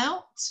stand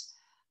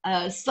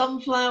out.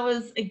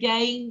 Sunflowers,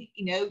 again,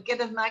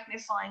 get a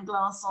magnifying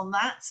glass on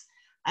that.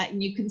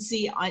 And you can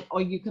see,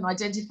 or you can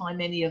identify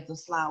many of the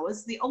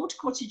flowers. The old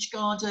cottage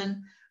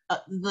garden,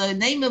 the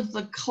name of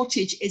the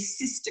cottage is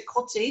Sister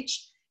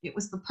Cottage. It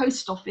was the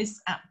post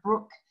office at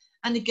Brook.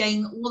 And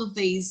again, all of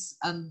these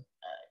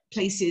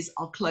places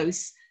are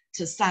close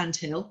to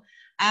Sandhill.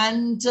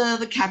 And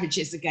the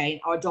cabbages, again,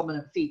 are a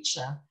dominant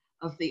feature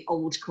of the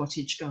old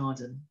cottage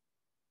garden.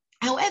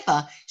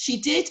 However,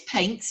 she did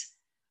paint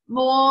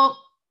more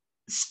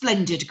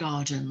splendid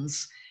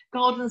gardens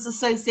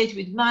associated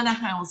with manor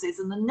houses,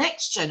 and the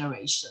next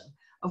generation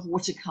of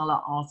watercolour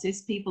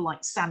artists, people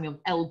like Samuel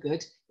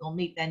Elgood, you'll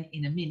meet them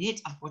in a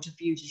minute, I've got a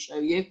few to show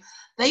you,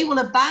 they will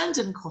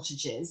abandon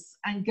cottages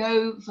and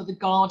go for the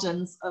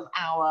gardens of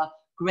our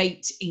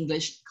great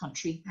English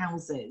country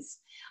houses.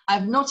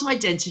 I've not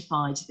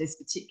identified this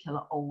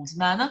particular old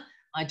manor.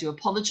 I do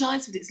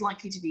apologise, but it's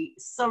likely to be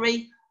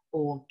Surrey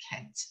or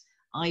Kent.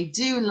 I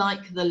do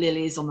like the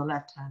lilies on the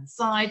left-hand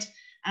side,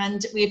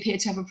 and we appear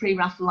to have a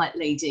pre-Raphaelite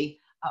lady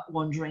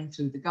wandering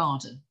through the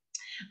garden.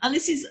 And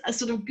this is a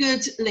sort of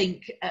good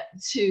link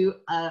to,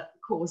 of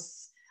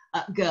course,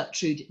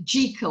 Gertrude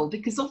Jekyll,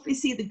 because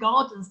obviously the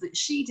gardens that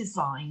she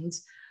designed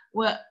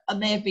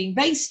may have been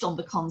based on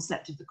the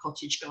concept of the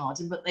cottage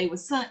garden, but they were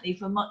certainly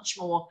for much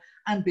more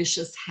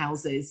ambitious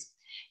houses.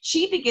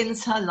 She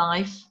begins her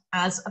life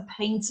as a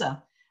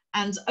painter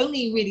and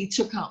only really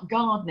took up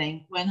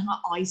gardening when her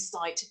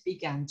eyesight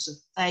began to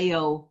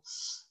fail.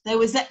 There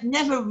was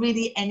never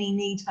really any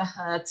need for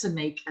her to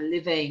make a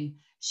living.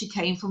 She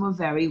came from a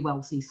very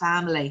wealthy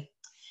family.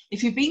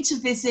 If you've been to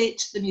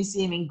visit the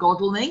museum in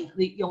Godalming,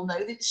 you'll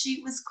know that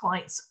she was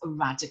quite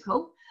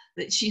radical,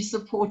 that she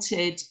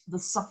supported the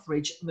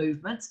suffrage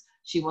movement.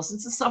 She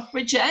wasn't a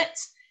suffragette.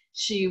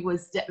 She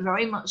was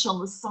very much on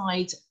the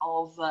side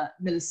of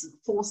Millicent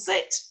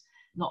Fawcett,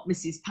 not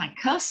Mrs.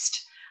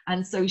 Pankhurst.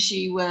 And so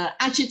she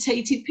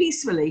agitated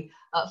peacefully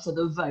for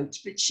the vote,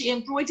 but she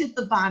embroidered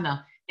the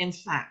banner, in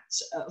fact,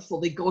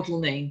 for the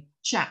Godalming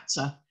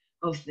chapter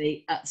of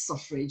the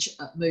suffrage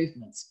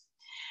movement.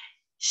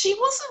 She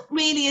wasn't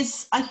really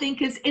as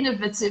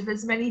innovative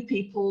as many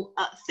people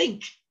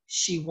think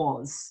she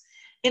was,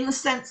 in the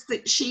sense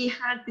that she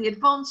had the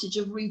advantage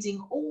of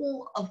reading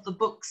all of the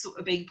books that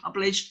were being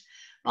published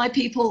by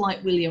people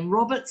like William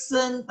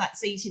Robertson,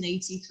 that's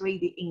 1883,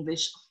 The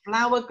English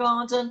Flower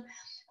Garden.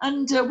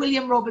 And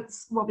William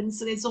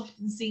Robinson is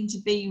often seen to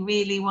be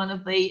really one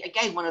of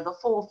the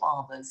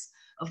forefathers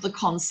of the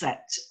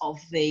concept of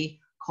the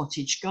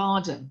cottage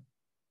garden.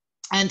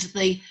 And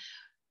the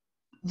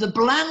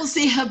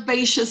blousy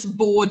herbaceous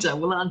border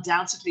will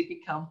undoubtedly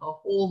become her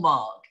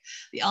hallmark.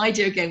 The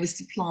idea again was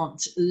to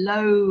plant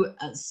low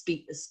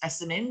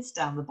specimens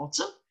down the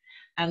bottom,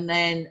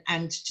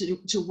 and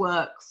to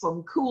work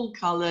from cool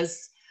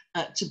colours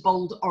to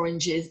bold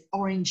oranges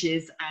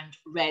and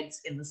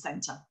reds in the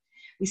centre.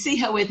 We see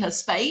her with her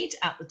spade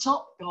at the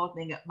top,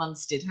 gardening at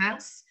Munstead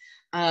House,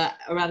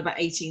 around about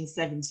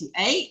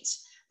 1878.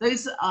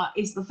 Those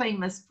is the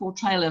famous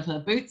portrayal of her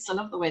boots. I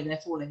love the way they're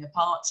falling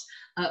apart,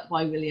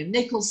 by William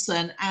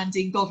Nicholson. And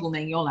in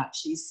Godalming, you'll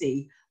actually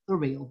see the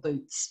real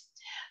boots.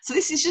 So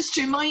this is just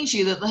to remind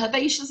you that the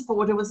herbaceous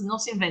border was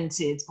not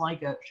invented by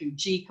Gertrude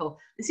Jekyll.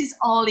 This is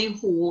Arley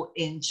Hall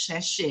in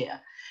Cheshire.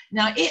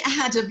 Now, it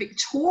had a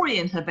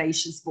Victorian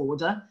herbaceous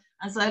border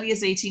as early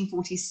as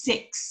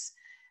 1846,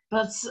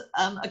 but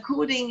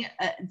according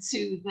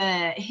to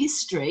their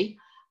history,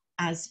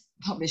 as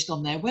published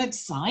on their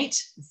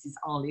website, this is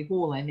Arley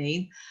Hall, I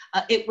mean,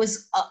 it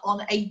was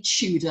on a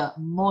Tudor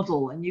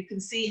model, and you can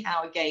see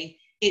how, again,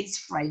 it's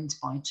framed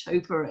by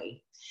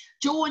topiary.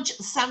 George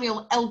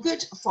Samuel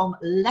Elgood from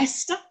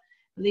Leicester,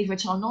 believe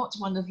it or not,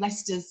 one of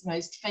Leicester's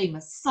most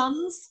famous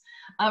sons,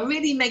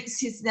 really makes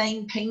his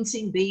name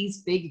painting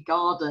these big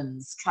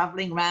gardens,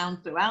 travelling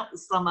around throughout the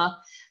summer.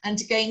 And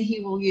again,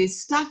 he will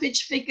use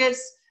staffage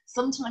figures.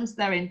 Sometimes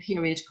they're in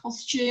period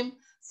costume.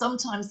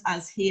 Sometimes,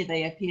 as here,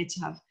 they appear to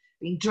have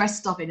been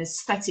dressed up in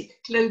aesthetic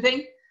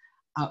clothing,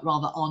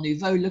 rather Art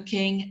Nouveau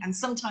looking. And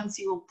sometimes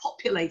he will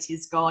populate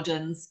his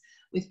gardens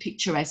with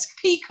picturesque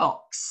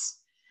peacocks.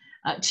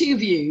 Two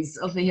views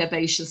of the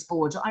herbaceous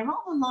border. I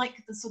rather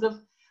like the sort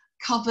of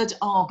covered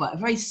arbour, a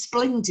very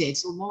splendid,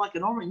 or more like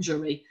an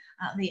orangery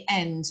at the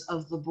end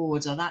of the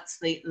border. That's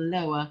the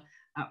lower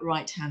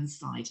right-hand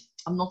side.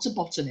 I'm not a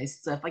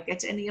botanist, so if I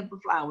get any of the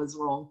flowers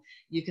wrong,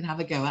 you can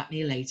have a go at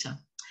me later.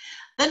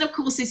 Then, of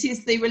course, it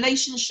is the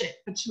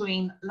relationship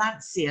between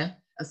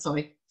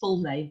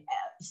full name,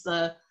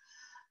 Sir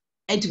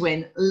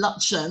Edwin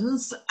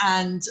Lutyens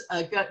and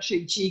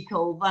Gertrude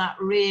Jekyll that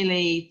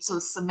really sort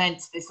of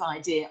cements this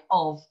idea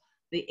of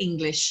the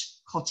English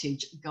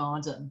cottage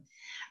garden.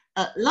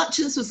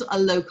 Lutyens was a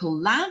local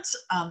lad,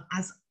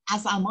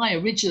 as am I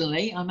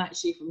originally. I'm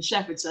actually from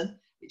Shepperton,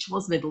 which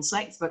was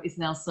Middlesex, but is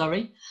now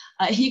Surrey.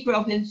 He grew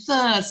up in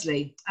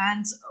Thursley,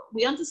 and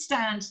we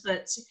understand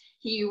that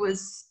he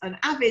was an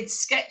avid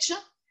sketcher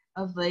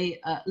of the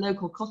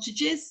local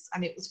cottages,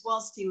 and it was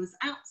whilst he was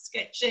out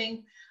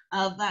sketching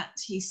that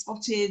he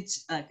spotted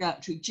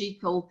Gertrude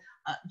Jekyll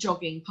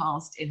jogging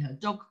past in her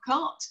dog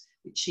cart,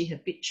 which she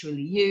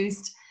habitually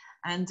used,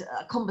 and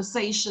a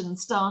conversation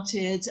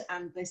started,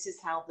 and this is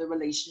how the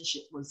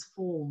relationship was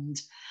formed.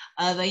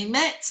 They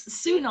met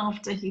soon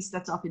after he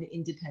set up an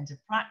independent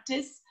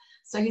practice.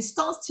 So he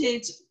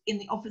started in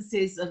the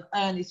offices of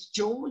Ernest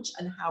George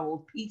and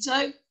Harold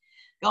Peto.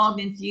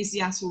 Garden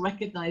enthusiasts will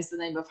recognise the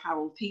name of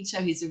Harold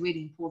Peto. He's a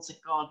really important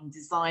garden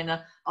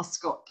designer,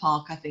 Oscott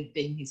Park, I think,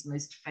 being his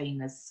most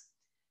famous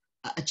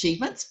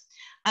achievement.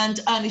 And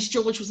Ernest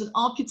George was an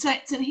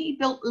architect, and he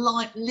built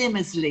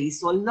Limer's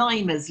Lease,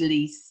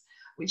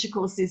 which of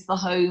course is the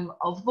home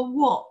of the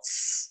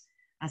Watts,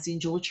 as in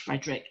George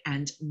Frederick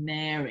and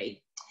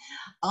Mary.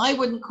 I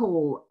wouldn't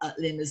call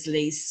Limer's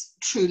Lease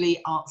truly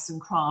arts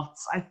and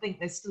crafts. I think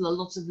there's still a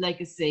lot of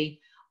legacy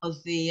of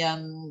the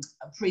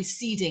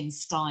preceding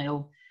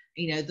style,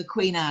 you know, the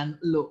Queen Anne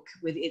look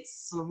with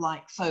its sort of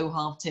like faux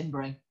half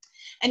timbering.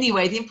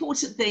 Anyway, the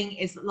important thing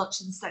is that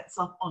Lutyens sets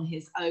up on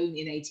his own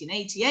in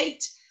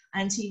 1888,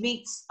 and he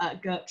meets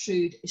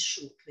Gertrude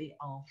shortly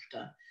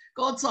after.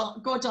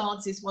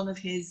 Goddard's is one of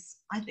his,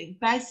 I think,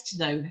 best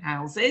known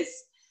houses,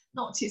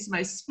 not his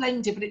most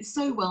splendid, but it's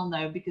so well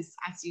known because,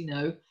 as you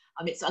know,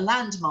 it's a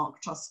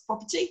landmark trust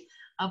property,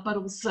 but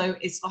also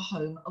it's the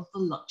home of the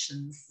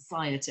Lutyens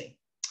Society.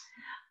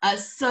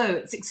 So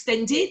it's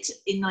extended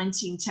in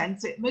 1910,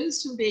 so it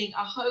moves from being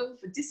a home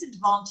for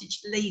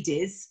disadvantaged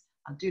ladies,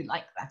 I do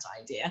like that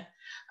idea,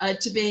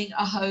 to being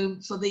a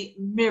home for the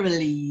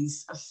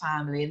Mirrlees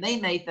family, and they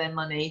made their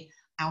money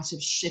out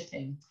of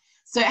shipping.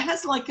 So it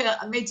has like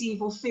a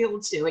medieval feel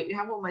to it. You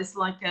have almost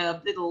like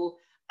a little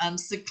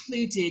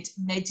secluded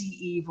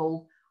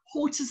medieval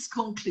hortus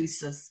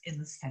conclusus in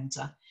the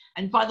centre.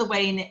 And by the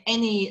way, in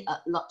any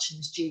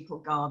Lutyens Jekyll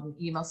garden,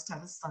 you must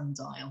have a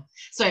sundial.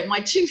 So my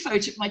two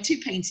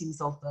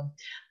paintings of them.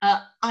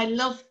 I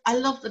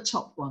love the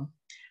top one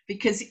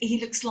because he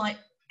looks like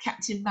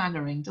Captain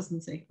Mannering,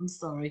 doesn't he? I'm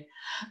sorry.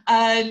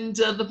 And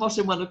the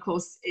bottom one, of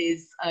course,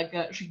 is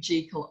Gertrude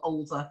Jekyll,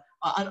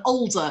 an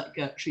older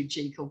Gertrude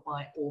Jekyll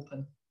by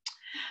Orpen.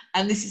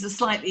 And this is a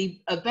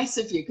slightly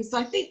better view, because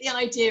I think the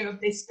idea of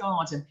this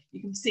garden,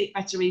 you can see it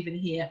better even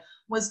here,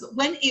 was that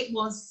when it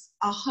was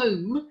a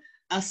home,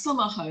 a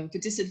summer home for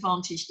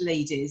disadvantaged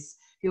ladies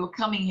who were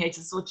coming here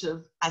to sort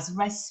of as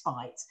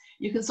respite,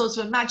 you can sort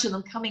of imagine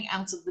them coming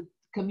out of the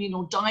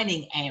communal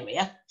dining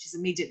area, which is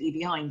immediately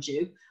behind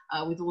you,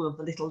 with all of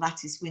the little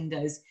lattice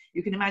windows.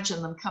 You can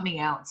imagine them coming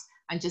out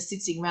and just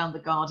sitting around the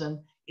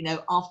garden, you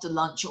know, after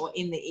lunch or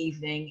in the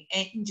evening,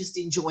 and just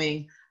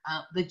enjoying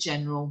the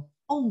general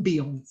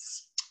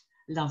ambience.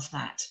 Love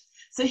that.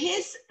 So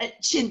here's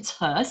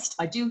Chinthurst,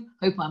 I do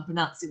hope I'm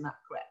pronouncing that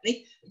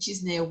correctly, which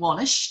is near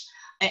Wannish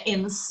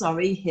in the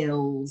Surrey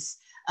Hills.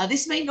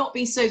 This may not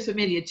be so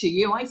familiar to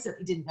you. I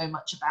certainly didn't know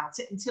much about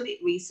it until it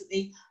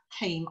recently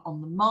came on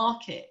the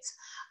market.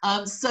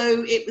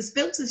 So it was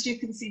built, as you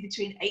can see,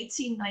 between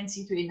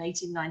 1893 and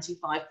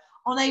 1895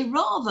 on a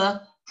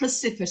rather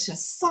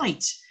precipitous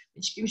site,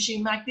 which gives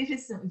you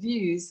magnificent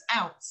views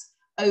out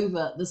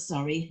over the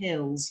Surrey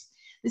Hills.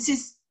 This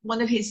is one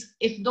of his,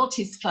 if not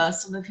his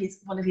first,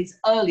 one of his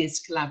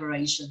earliest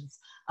collaborations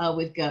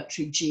with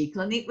Gertrude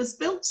Jekyll, and it was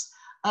built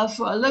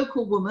for a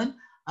local woman,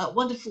 a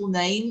wonderful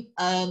name,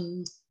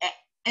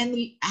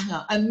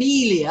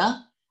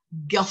 Amelia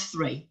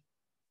Guthrie.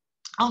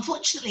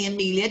 Unfortunately,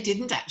 Amelia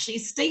didn't actually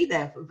stay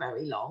there for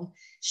very long.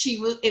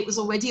 It was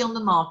already on the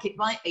market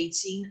by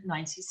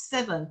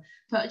 1897,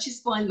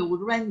 purchased by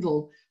Lord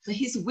Rendell for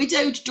his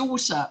widowed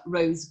daughter,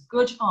 Rose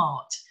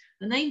Goodhart.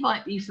 The name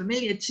might be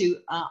familiar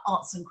to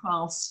arts and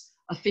crafts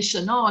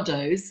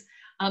aficionados,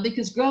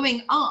 because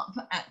growing up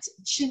at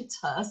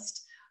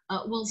Chinthurst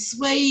will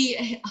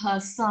sway her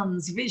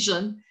son's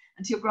vision,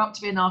 and he'll grow up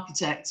to be an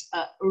architect.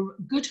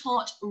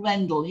 Goodhart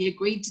Rendell, he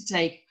agreed to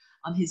take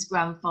his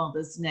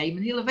grandfather's name,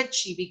 and he'll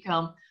eventually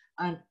become,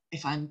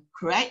 if I'm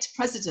correct,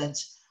 president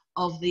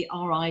of the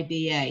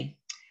RIBA.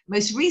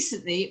 Most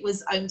recently, it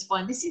was owned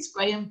by Mrs.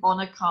 Graham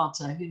Bonner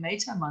Carter, who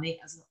made her money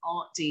as an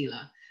art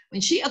dealer.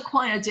 When she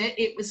acquired it,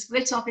 it was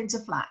split up into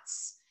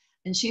flats,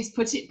 and she's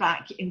put it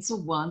back into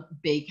one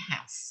big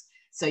house.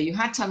 So you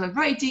had to have a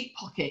very deep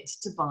pocket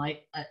to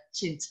buy at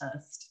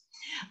Chinthurst.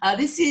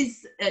 This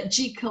is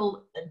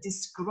Jekyll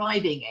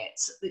describing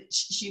it. That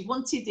she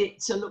wanted it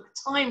to look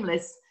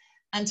timeless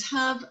and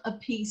have a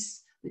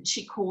piece that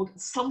she called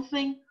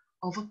something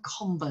of a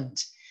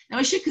convent. Now,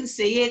 as you can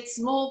see, it's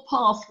more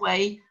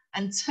pathway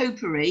and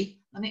topiary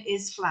than it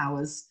is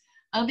flowers,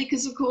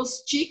 because of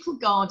course Jekyll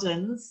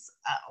Gardens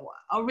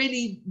are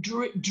really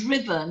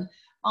driven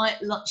by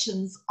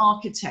Lutyens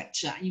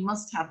architecture. You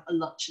must have a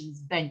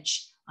Lutyens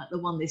bench like the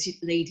one this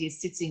lady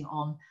is sitting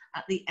on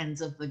at the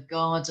end of the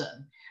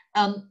garden.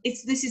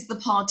 This is the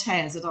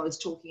parterres that I was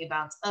talking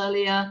about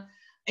earlier.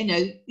 You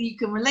know, you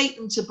can relate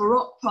them to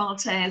Baroque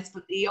parterres,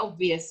 but the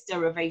obvious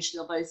derivation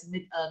of those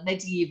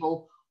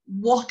medieval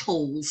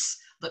wattles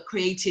that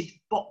created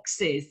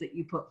boxes that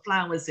you put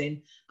flowers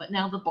in, but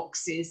now the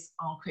boxes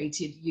are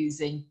created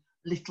using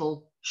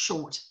little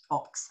short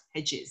box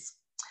hedges.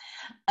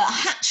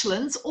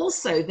 Hatchlands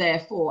also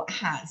therefore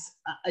has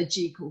a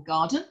Jekyll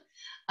garden,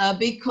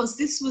 because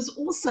this was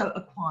also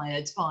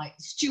acquired by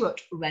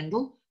Stuart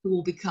Rendell, who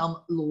will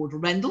become Lord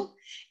Rendell.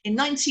 In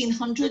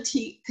 1900,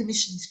 he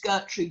commissioned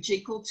Gertrude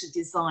Jekyll to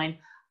design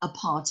a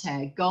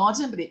parterre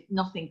garden, but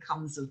nothing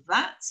comes of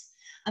that.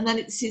 And then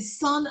it's his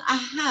son,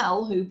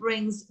 Ahal, who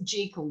brings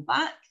Jekyll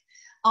back,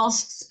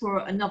 asks for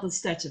another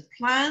set of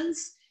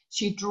plans.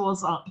 She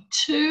draws up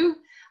two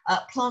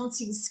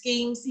planting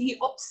schemes. He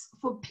opts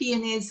for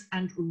peonies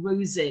and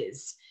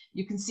roses.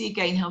 You can see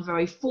again how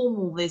very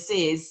formal this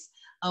is.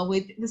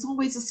 There's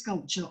always a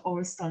sculpture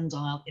or a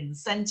sundial in the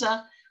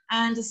centre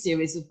and a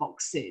series of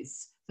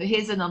boxes. So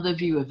here's another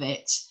view of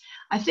it.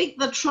 I think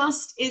the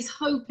Trust is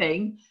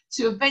hoping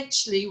to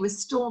eventually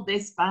restore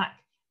this back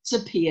to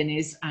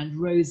peonies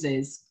and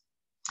roses.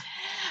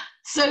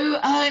 So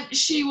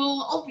she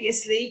will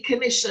obviously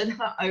commission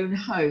her own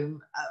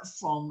home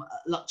from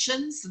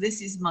Lutyens. So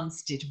this is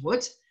Munstead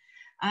Wood.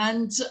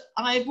 And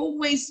I've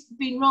always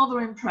been rather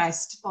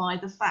impressed by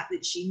the fact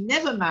that she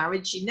never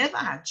married, she never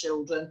had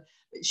children,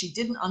 but she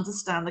didn't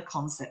understand the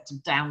concept of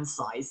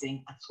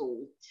downsizing at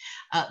all.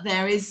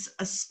 There is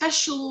a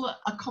special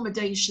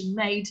accommodation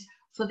made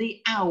for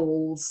the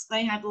owls.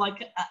 They had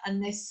like a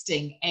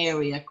nesting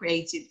area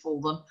created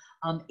for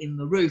them in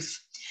the roof.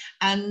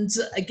 And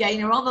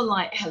again, rather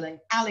like Helen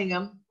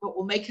Allingham, what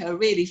will make her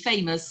really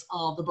famous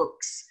are the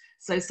books.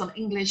 So some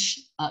English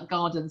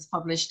gardens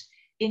published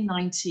in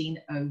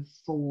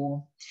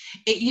 1904.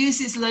 It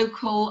uses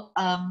local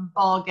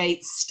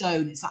Bargate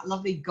stone. It's that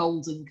lovely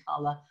golden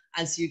colour,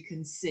 as you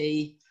can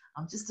see.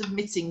 I'm just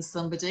admitting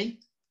somebody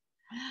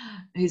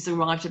who's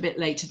arrived a bit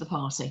late to the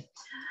party.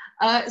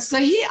 So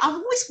here, I've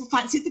always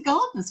fancied the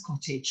gardener's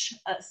cottage.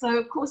 So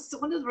of course,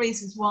 one of the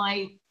reasons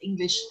why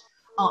English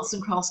arts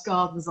and crafts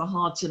gardens are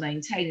hard to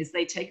maintain is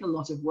they take a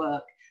lot of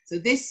work. So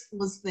this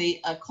was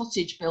the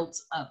cottage built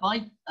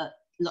by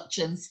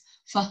Lutyens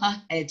for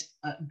her head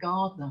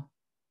gardener,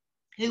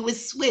 who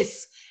was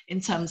Swiss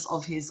in terms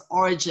of his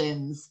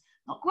origins.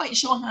 Not quite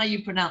sure how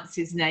you pronounce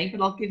his name,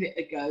 but I'll give it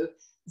a go.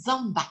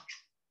 Zumbach.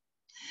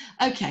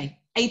 Okay,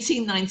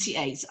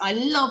 1898. I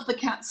love the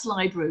cat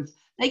slide roof.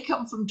 They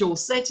come from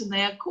Dorset, and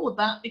they are called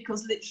that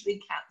because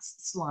literally cats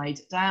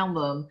slide down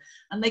them.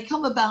 And they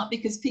come about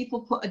because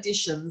people put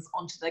additions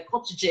onto their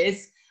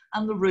cottages,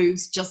 and the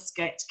roofs just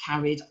get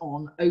carried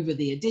on over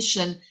the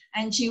addition,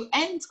 and you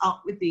end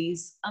up with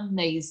these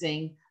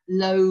amazing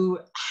low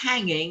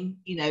hanging,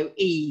 you know,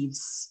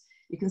 eaves.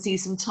 You can see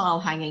some tile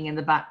hanging in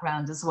the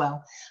background as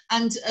well.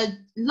 And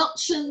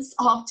Lutyens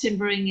half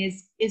timbering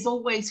is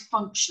always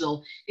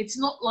functional. It's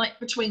not like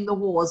between the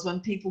wars when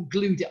people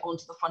glued it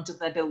onto the front of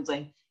their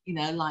building, you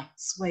know, like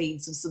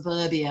swathes of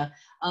suburbia.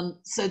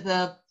 So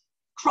the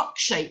crux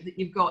shape that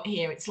you've got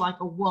here, it's like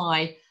a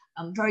Y,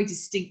 very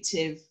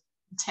distinctive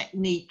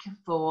technique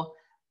for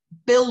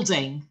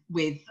building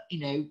with, you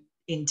know,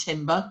 in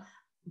timber,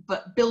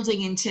 but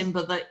building in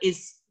timber that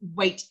is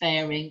weight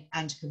bearing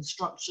and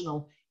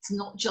constructional. It's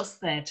not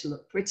just there to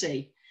look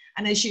pretty.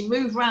 And as you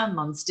move around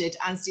Munstead,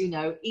 as you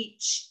know,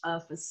 each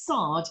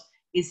facade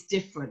is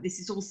different. This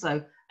is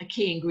also a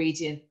key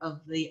ingredient of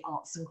the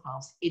arts and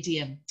crafts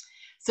idiom.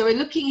 So we're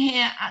looking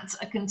here at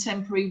a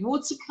contemporary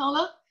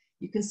watercolour.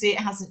 You can see it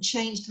hasn't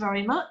changed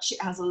very much.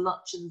 It has a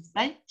Lutyens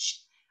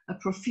bench, a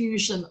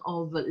profusion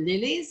of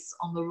lilies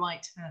on the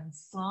right-hand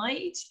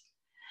side.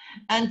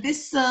 And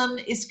this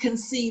is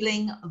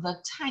concealing the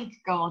tank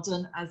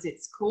garden, as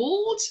it's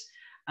called,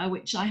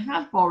 which I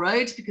have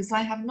borrowed because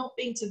I have not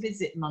been to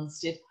visit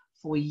Munstead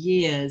for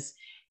years.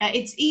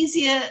 It's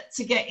easier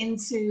to get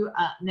into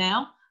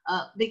now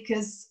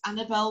because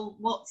Annabelle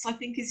Watts, I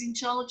think, is in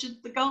charge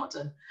of the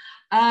garden.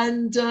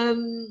 And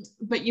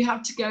but you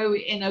have to go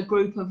in a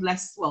group of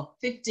less, well,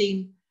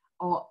 15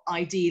 or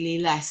ideally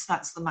less.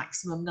 That's the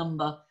maximum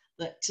number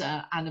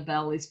that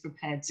Annabelle is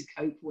prepared to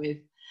cope with.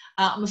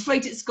 I'm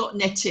afraid it's got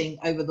netting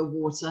over the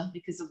water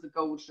because of the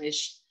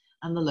goldfish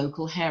and the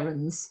local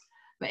herons.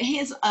 But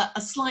here's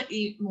a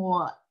slightly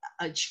more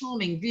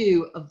charming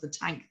view of the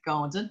tank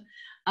garden.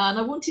 And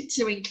I wanted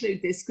to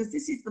include this because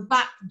this is the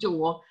back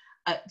door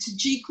to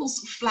Jekyll's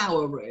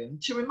flower room,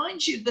 to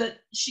remind you that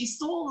she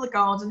saw the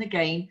garden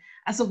again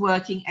as a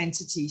working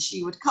entity.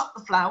 She would cut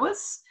the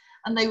flowers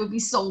and they would be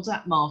sold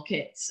at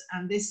markets.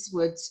 And this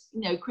would,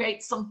 you know,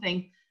 create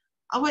something,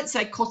 I won't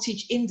say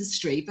cottage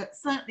industry, but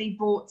certainly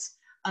brought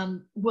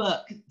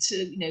work to,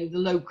 you know, the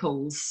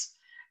locals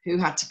who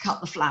had to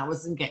cut the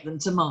flowers and get them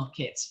to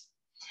market.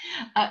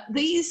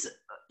 These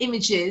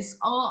images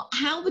are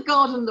how the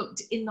garden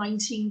looked in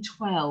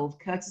 1912,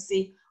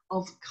 courtesy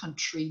of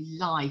Country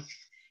Life.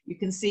 You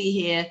can see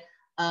here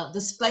the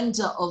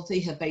splendour of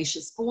the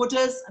herbaceous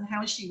borders and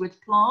how she would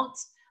plant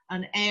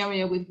an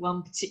area with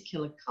one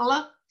particular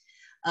colour.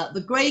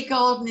 The grey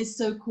garden is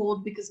so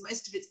called because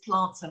most of its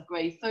plants have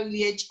grey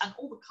foliage and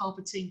all the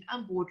carpeting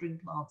and bordering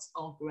plants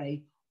are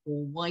grey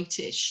or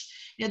whitish.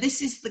 Now,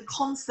 this is the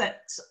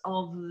concept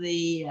of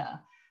the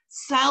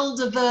salle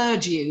de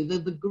verdure,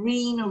 the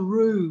green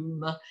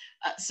room,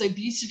 so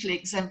beautifully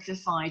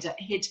exemplified at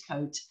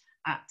Hidcote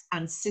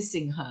and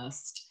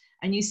Sissinghurst.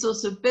 And you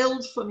sort of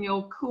build from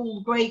your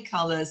cool grey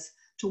colours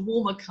to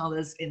warmer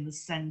colours in the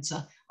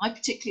centre. I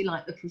particularly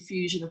like the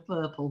profusion of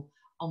purple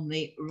on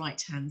the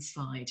right-hand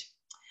side.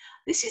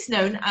 This is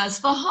known as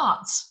the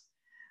hut.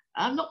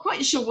 I'm not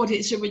quite sure what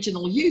its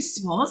original use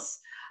was,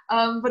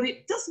 but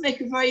it does make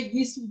a very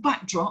useful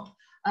backdrop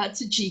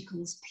to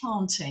Jekyll's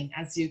planting,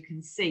 as you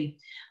can see.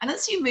 And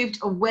as you moved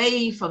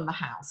away from the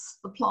house,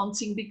 the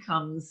planting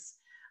becomes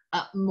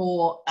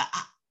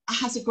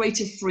has a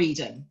greater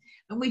freedom.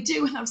 And we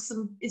do have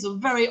some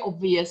very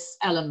obvious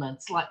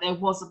elements, like there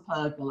was a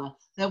pergola,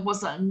 there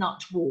was a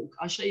nut walk.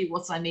 I'll show you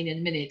what I mean in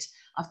a minute.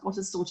 I've got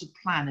a sort of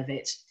plan of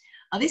it.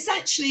 This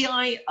actually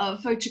I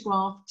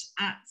photographed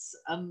at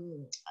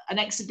an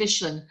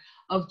exhibition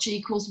of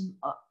Jekyll's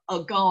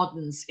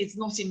gardens. It's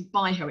not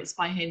by her, it's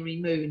by Henry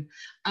Moon.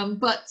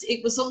 But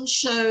it was on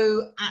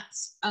show at,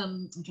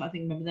 I'm trying to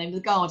remember the name of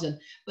the garden.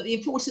 But the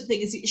important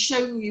thing is it's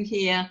showing you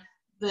here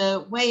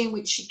the way in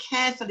which she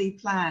carefully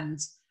planned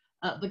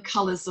the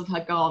colours of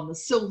her garden, the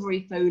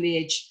silvery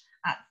foliage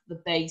at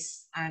the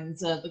base and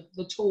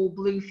the tall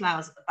blue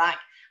flowers at the back.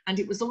 And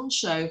it was on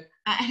show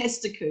at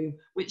Hestercombe,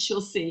 which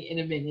you'll see in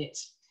a minute.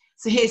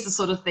 So here's the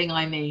sort of thing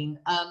I mean.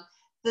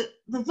 The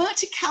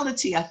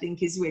verticality, I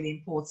think, is really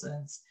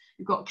important.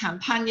 You've got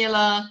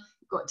campanula,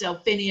 you've got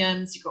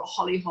delphiniums, you've got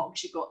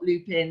hollyhocks, you've got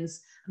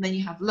lupins, and then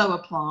you have lower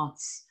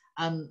plants,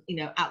 you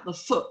know, at the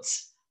foot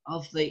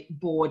of the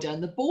border.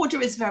 And the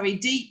border is very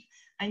deep,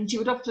 and you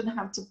would often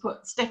have to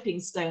put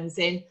stepping stones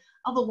in.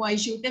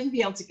 Otherwise, you would never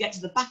be able to get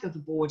to the back of the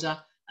border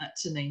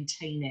to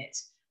maintain it.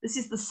 This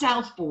is the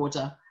south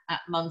border at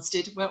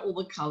Munstead, where all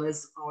the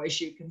colours are, as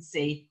you can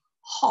see,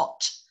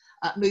 hot,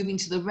 moving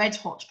to the red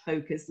hot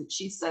pokers that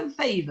she's so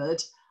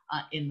favoured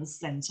in the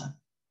centre.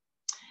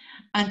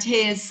 And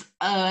here's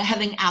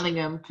Helen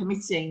Allingham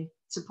committing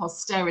to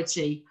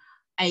posterity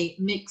a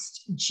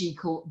mixed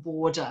Jekyll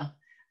border.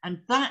 And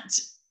that,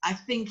 I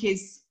think,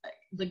 is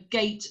the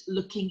gate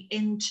looking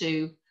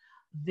into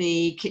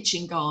the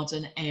kitchen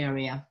garden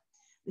area.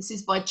 This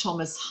is by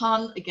Thomas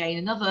Hunn, again,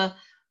 another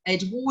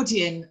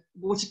Edwardian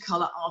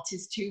watercolour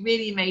artist who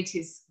really made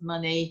his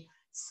money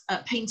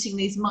painting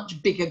these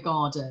much bigger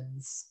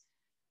gardens.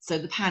 So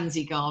the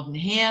pansy garden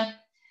here.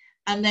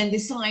 And then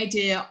this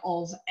idea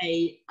of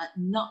a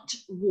nut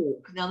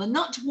walk. Now the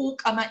nut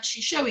walk I'm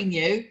actually showing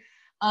you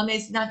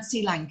is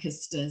Nancy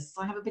Lancaster's.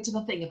 I have a bit of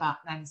a thing about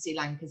Nancy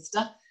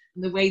Lancaster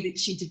and the way that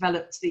she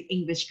developed the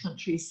English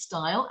country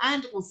style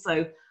and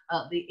also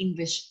the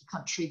English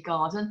country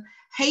garden.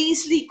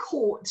 Hazley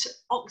Court,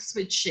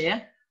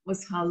 Oxfordshire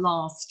was her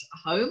last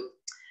home.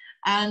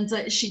 And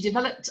she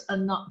developed a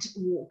nut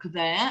walk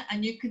there.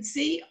 And you can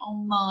see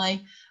on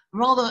my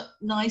rather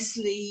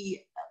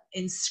nicely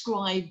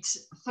inscribed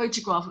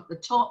photograph at the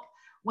top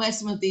where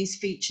some of these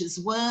features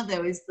were.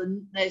 There's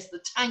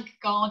the tank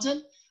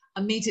garden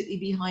immediately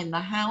behind the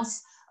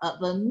house.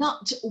 The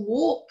nut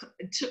walk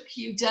took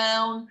you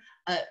down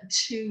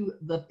to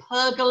the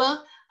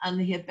pergola and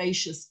the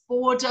herbaceous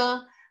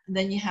border. And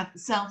then you had the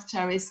south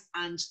terrace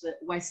and the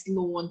west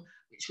lawn,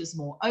 which was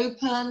more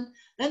open.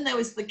 Then there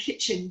was the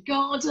kitchen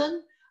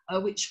garden,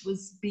 which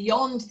was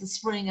beyond the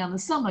spring and the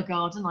summer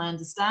garden, I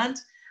understand.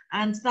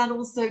 And that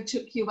also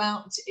took you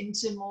out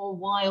into more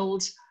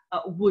wild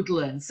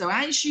woodland. So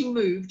as you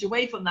moved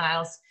away from the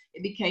house,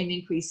 it became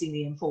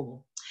increasingly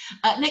informal.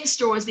 Next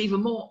door is an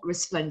even more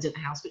resplendent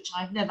house, which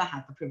I've never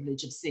had the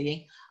privilege of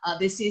seeing.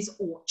 This is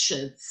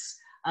Orchards.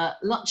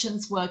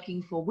 Lutyens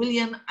working for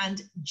William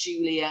and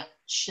Julia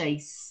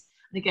Chase.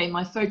 And again,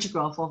 my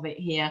photograph of it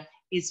here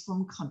is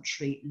from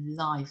Country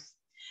Life.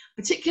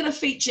 Particular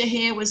feature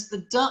here was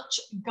the Dutch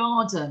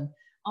garden,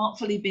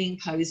 artfully being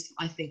posed,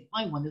 I think,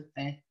 by one of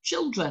their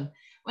children,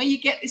 where you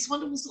get this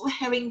wonderful sort of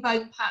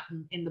herringbone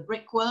pattern in the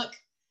brickwork,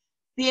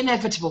 the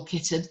inevitable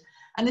kitten.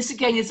 And this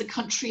again is a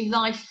Country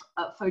Life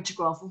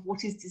photograph of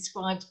what is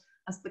described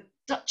as the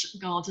Dutch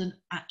garden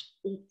at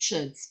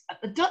Orchards.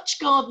 The Dutch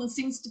garden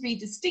seems to be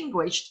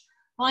distinguished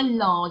by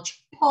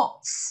large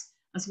pots,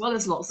 as well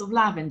as lots of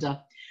lavender.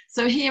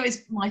 So here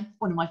is one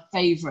of my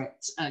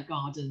favourite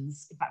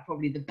gardens, in fact,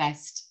 probably the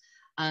best,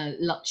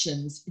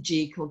 Lutyens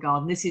Jekyll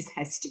garden. This is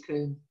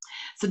Hestercombe.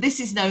 So this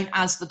is known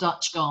as the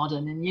Dutch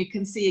garden, and you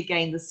can see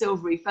again the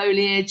silvery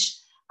foliage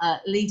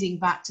leading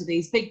back to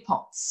these big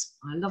pots.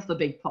 I love the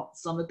big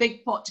pots. I'm a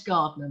big pot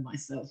gardener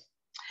myself.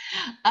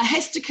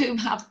 Hestercombe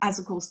has,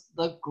 of course,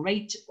 the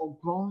Great or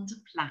Grand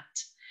Plat.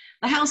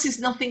 The house is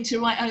nothing to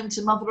write home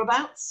to mother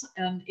about.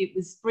 It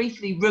was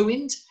briefly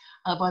ruined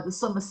by the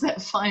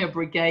Somerset Fire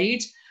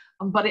Brigade,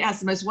 but it has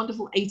the most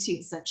wonderful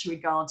 18th century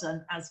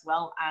garden, as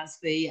well as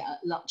the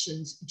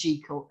Lutyens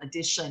Jekyll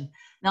addition.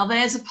 Now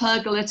there's a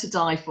pergola to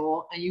die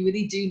for, and you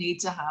really do need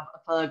to have a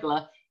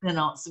pergola in an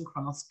arts and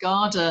crafts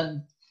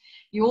garden.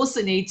 You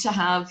also need to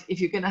have,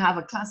 if you're going to have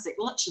a classic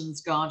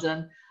Lutyens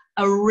garden,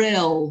 a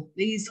rill.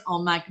 These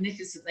are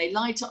magnificent. They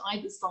lie to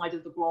either side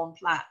of the Grand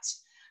Plat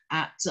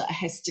at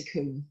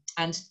Hestercombe,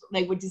 and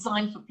they were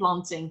designed for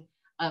planting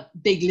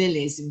big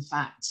lilies, in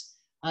fact.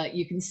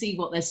 You can see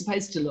what they're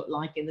supposed to look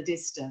like in the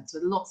distance,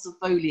 with lots of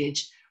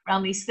foliage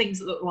around these things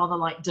that look rather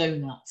like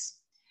donuts.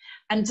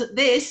 And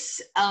this,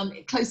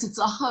 closer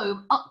to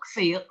home,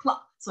 Cuckfield,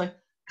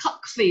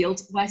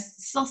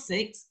 West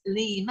Sussex,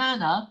 Lee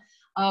Manor,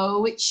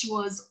 which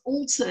was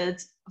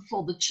altered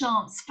for the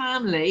Chance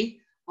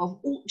family of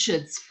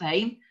Orchards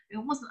fame.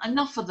 There wasn't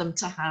enough of them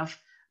to have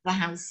the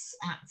house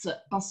at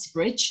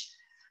Busbridge.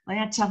 They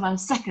had to have a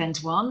second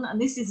one, and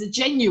this is a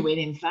genuine,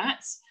 in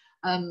fact,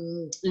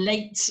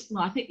 late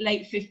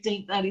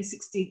 15th, early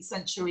 16th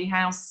century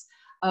house,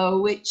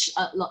 which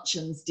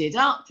Lutyens did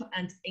up,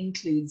 and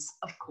includes,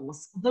 of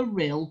course, the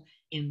rill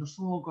in the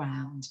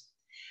foreground.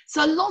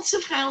 So a lot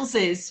of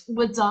houses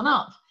were done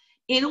up.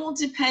 It all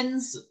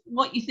depends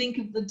what you think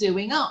of the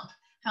doing up,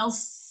 how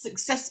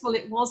successful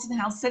it was and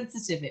how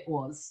sensitive it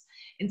was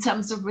in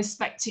terms of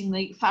respecting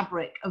the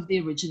fabric of the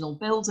original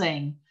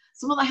building.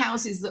 Some of the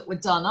houses that were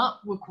done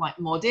up were quite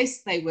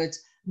modest. They would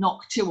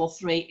knock 2 or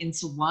 3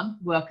 into one,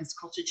 workers'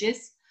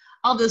 cottages.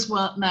 Others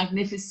were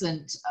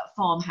magnificent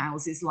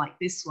farmhouses like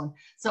this one.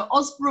 So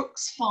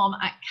Osbrook's farm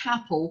at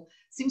Capel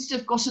seems to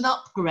have got an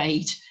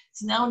upgrade.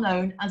 It's now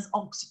known as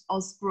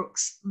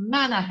Osbrook's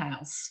Manor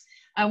House,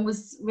 and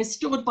was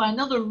restored by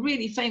another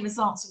really famous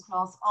arts and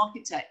crafts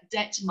architect,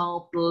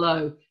 Detmar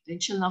Blow.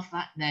 Don't you love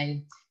that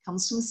name?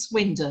 Comes from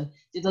Swindon,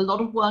 did a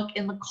lot of work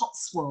in the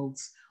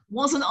Cotswolds,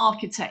 was an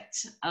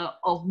architect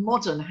of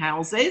modern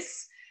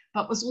houses,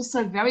 but was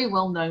also very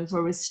well known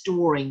for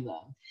restoring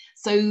them.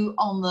 So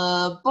on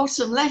the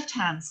bottom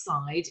left-hand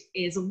side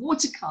is a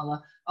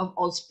watercolour of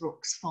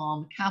Osbrook's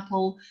Farm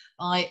Capel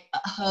by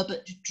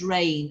Herbert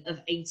Drain of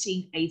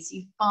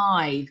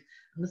 1885.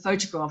 And the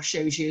photograph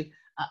shows you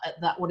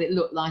what it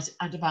looked like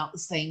at about the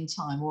same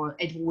time, or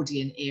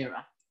Edwardian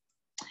era.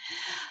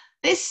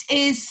 This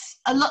is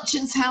a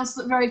Lutyens house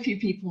that very few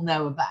people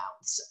know about,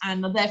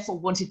 and I therefore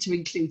wanted to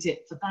include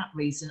it for that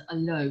reason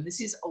alone.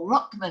 This is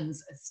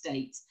Ruckman's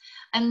estate,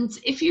 and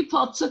if you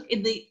partook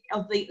in the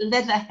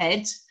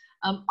Leatherhead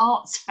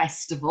Arts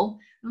Festival,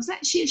 there was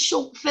actually a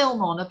short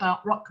film on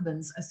about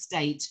Ruckman's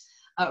estate,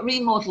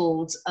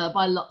 remodelled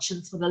by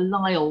Lutyens for the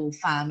Lyle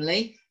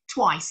family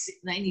twice.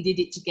 They only did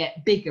it to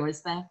get bigger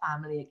as their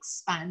family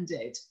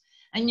expanded.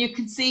 And you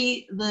can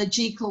see the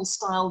Jekyll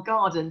style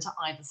garden to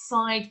either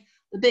side,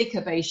 the big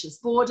herbaceous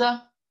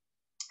border,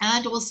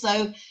 and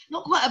also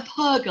not quite a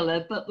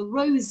pergola, but the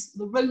roses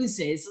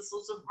are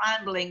sort of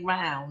rambling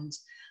round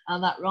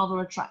that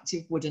rather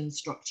attractive wooden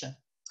structure.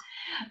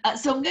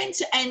 So I'm going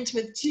to end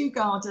with 2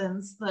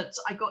 gardens that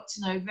I got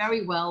to know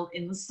very well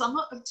in the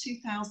summer of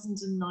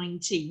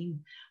 2019.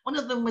 One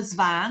of them was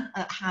Van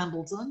at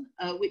Hambledon,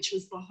 which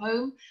was the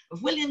home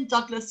of William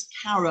Douglas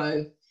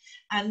Carow.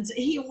 And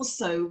he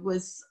also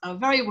was a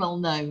very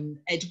well-known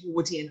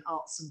Edwardian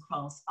arts and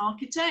crafts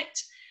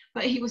architect,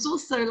 but he was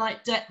also,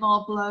 like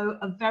Detmar Blow,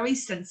 a very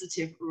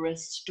sensitive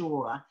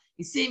restorer.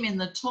 You see him in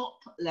the top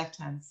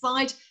left-hand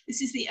side.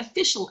 This is the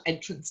official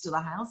entrance to the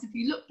house. If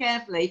you look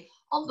carefully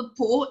on the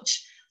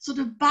porch, sort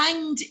of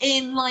banged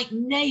in like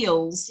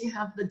nails, you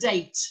have the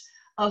date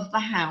of the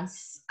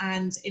house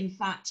and, in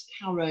fact,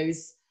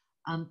 Carow's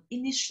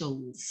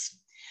initials.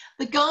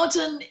 The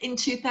garden in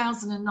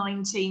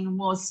 2019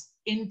 was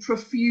in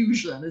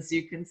profusion, as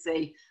you can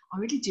see. I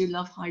really do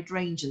love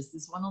hydrangeas.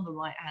 There's one on the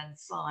right hand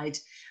side,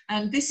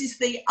 and this is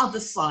the other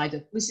side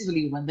of, this is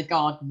really when the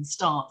garden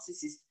starts.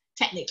 This is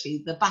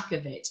technically the back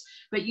of it,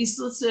 but you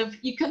sort of,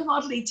 you can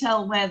hardly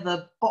tell where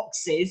the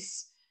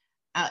boxes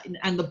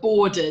and the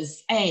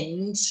borders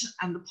end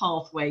and the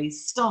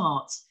pathways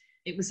start.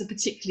 It was a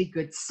particularly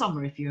good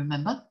summer, if you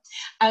remember.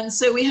 And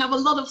so we have a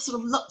lot of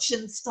sort of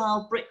Lutyen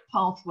style brick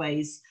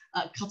pathways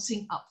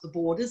cutting up the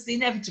borders, the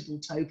inevitable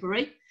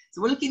topiary.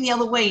 So we're looking the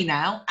other way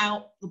now,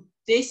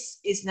 this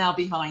is now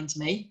behind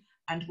me,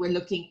 and we're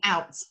looking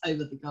out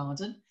over the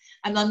garden.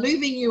 And I'm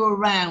moving you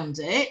around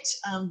it.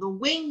 The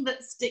wing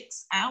that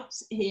sticks out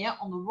here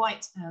on the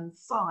right-hand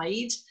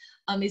side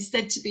is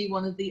said to be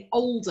one of the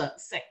older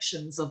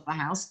sections of the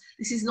house.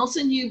 This is not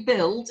a new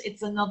build,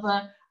 it's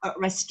another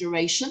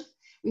restoration.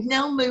 We've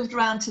now moved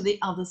around to the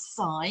other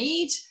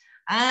side.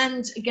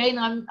 And again,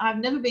 I've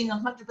never been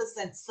 100%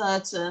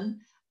 certain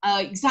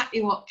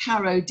exactly what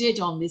Caro did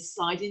on this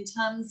side in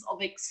terms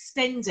of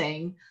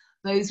extending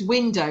those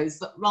windows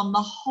that run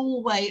the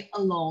whole way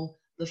along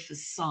the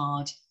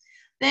facade.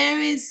 There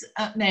is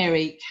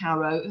Mary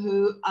Caro,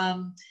 who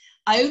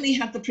I only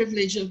had the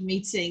privilege of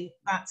meeting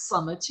that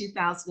summer,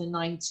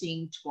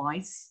 2019,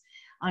 twice.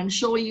 I'm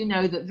sure you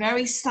know that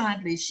very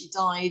sadly she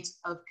died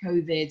of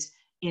COVID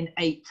in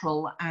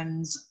April,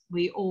 and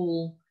we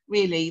all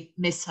really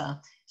miss her.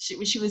 She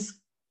was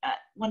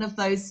one of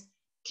those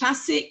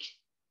classic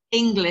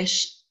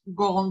English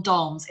grand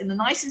dames in the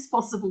nicest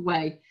possible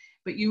way,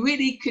 but you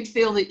really could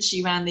feel that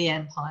she ran the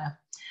empire.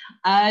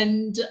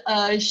 And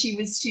she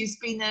has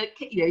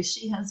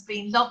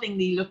been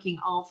lovingly looking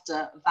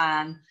after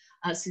Van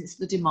since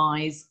the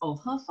demise of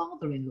her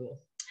father-in-law.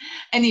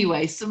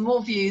 Anyway, some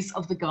more views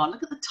of the garden.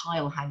 Look at the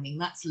tile hanging,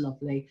 that's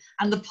lovely.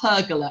 And the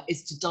pergola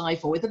is to die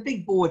for, with a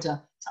big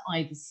border to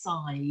either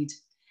side.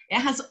 It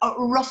has a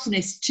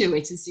roughness to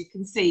it, as you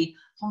can see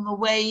from the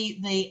way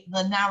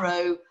the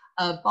narrow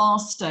bar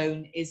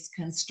stone is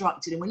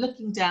constructed. And we're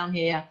looking down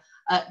here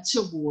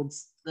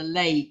towards the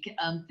lake.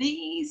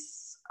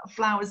 These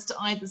flowers to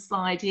either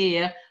side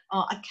here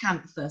are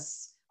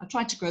acanthus. I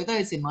tried to grow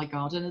those in my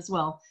garden as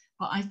well,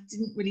 but I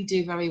didn't really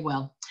do very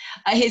well.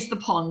 Here's the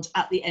pond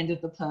at the end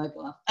of the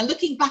pergola. And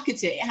looking back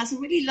at it, it has a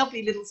really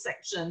lovely little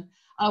section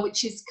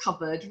which is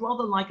covered,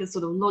 rather like a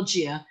sort of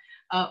loggia,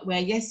 where,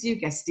 yes, you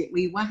guessed it,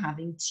 we were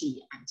having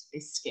tea and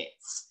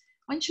biscuits.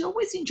 One should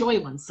always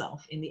enjoy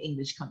oneself in the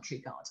English country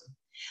garden.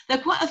 There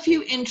are quite a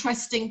few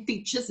interesting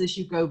features as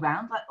you go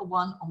round, like the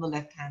one on the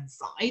left-hand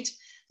side,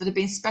 that have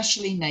been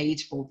specially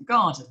made for the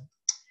garden.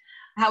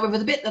 However,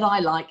 the bit that I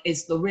like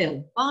is the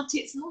rill, but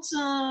it's not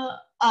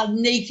a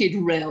naked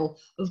rill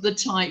of the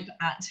type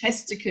at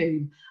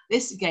Hestercombe.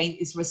 This again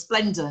is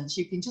resplendent.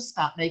 You can just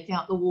about make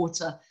out the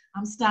water.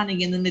 I'm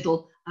standing in the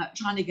middle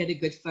trying to get a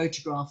good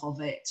photograph of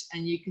it,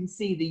 and you can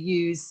see the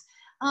yews.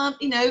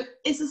 You know,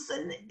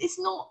 it's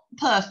not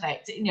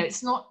perfect. You know,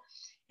 it's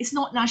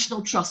not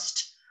National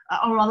Trust,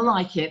 or rather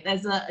like it.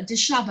 There's a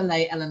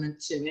Deschabelet element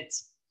to it.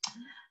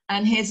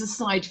 And here's a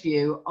side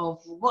view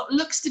of what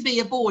looks to be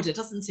a border,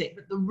 doesn't it?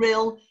 But the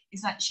rill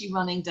is actually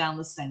running down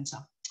the centre.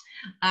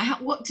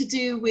 What to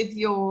do with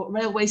your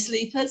railway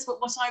sleepers?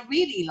 But what I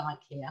really like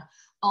here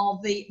are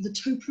the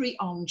topiary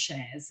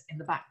armchairs in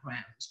the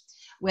background,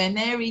 where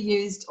Mary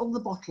used all the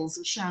bottles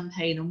of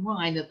champagne and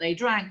wine that they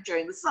drank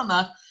during the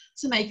summer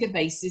to make a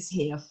basis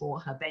here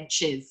for her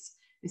benches.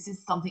 This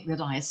is something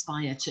that I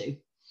aspire to.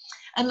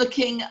 And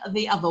looking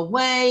the other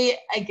way,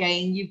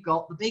 again, you've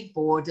got the big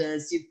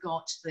borders, you've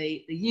got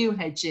the yew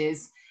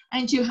hedges,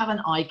 and you have an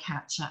eye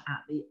catcher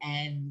at the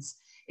ends.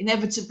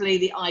 Inevitably,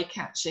 the eye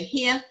catcher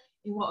here,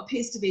 in what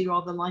appears to be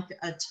rather like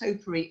a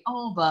topiary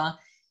arbour,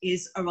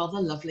 is a rather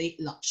lovely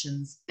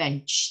Lutyens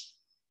bench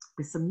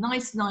with some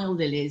nice Nile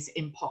lilies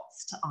in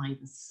pots to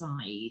either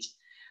side.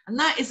 And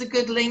that is a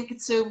good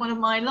link to one of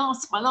my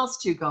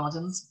last two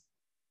gardens.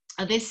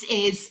 This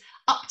is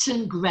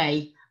Upton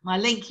Gray. My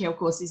link here, of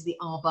course, is the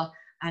arbour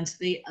and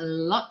the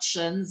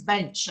Lutyens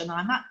bench, and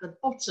I'm at the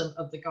bottom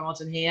of the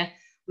garden here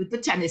with the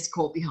tennis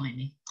court behind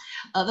me.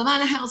 The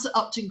manor house at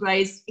Upton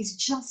Grays is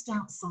just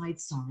outside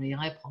Surrey.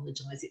 I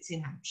apologise, it's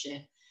in Hampshire.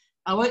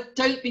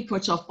 Don't be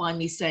put off by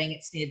me saying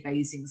it's near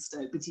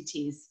Basingstoke, but it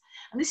is.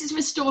 And this is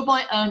restored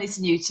by Ernest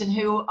Newton,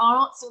 who our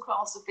arts and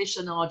crafts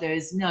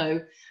aficionados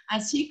know,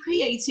 as he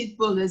created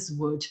Buller's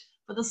Wood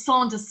for the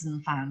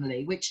Sanderson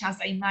family, which has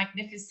a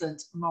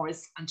magnificent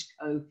Morris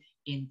 & Co.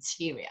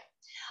 interior.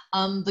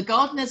 The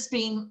garden has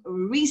been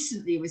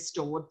recently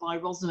restored by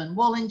Rosamond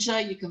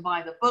Wallinger. You can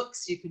buy the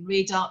books, you can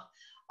read up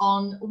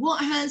on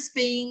what has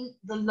been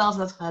the love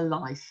of her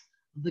life,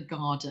 the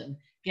garden,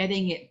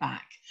 getting it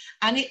back.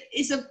 And it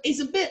is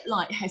a bit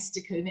like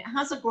Hestercombe. It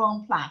has a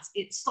Grand Plat,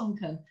 it's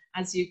sunken,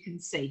 as you can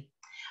see.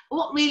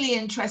 What really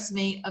interests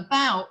me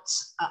about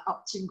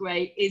Upton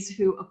Gray is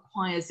who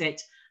acquires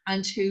it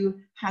and who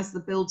has the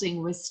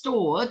building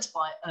restored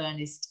by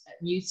Ernest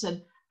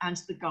Newton and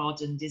the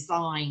garden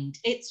designed.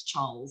 It's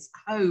Charles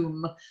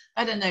Home,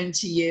 better known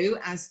to you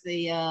as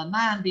the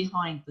man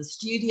behind the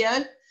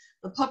studio,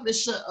 the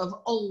publisher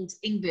of Old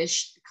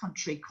English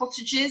Country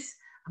Cottages,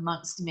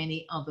 amongst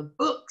many other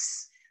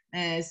books.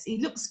 He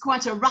looks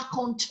quite a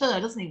raconteur,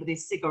 doesn't he, with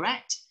his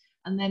cigarette?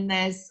 And then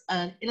there's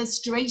an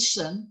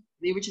illustration,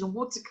 the original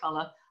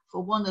watercolour,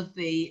 for one of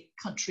the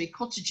country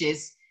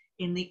cottages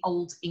in the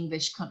Old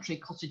English Country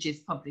Cottages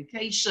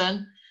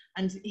publication.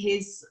 And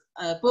his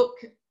book,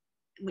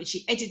 which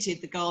he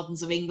edited, The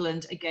Gardens of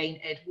England, again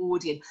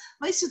Edwardian.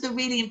 Most of the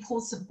really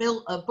important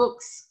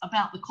books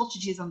about the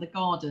cottages and the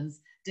gardens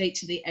date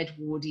to the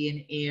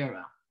Edwardian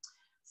era.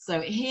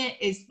 So here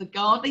is the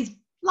garden. These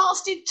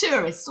blasted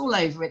tourists all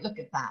over it. Look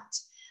at that,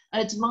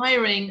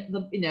 admiring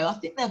the. You know, I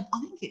think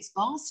it's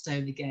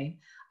Barstone again.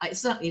 It's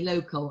certainly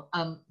local.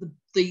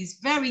 These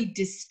very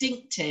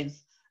distinctive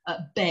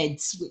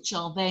beds, which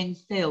are then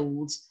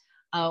filled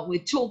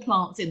with tall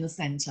plants in the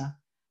centre.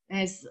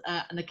 There's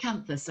an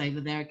acanthus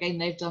over there. Again,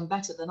 they've done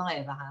better than I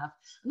ever have.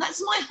 And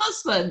that's my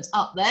husband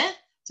up there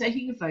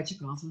taking a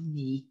photograph of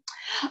me.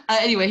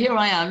 Anyway, here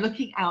I am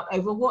looking out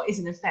over what is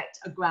in effect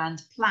a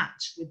grand plat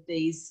with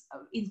these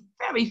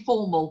very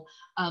formal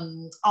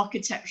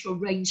architectural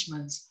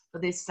arrangements for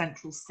this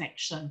central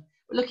section.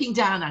 We're looking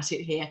down at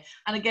it here.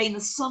 And again, the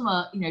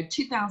summer,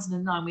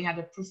 2009, we had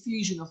a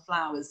profusion of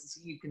flowers, as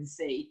you can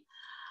see.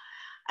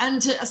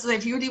 And so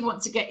if you really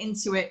want to get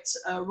into it,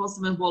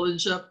 Rosamond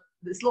Wallinger,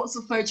 there's lots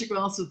of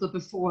photographs of the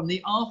before and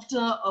the after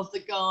of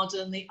the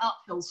garden, the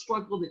uphill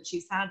struggle that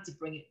she's had to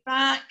bring it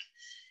back.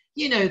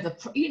 You know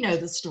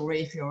the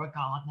story if you're a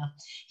gardener.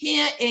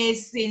 Here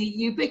is the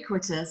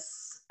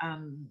ubiquitous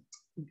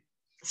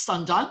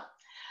sundial.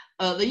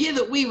 The year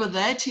that we were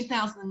there,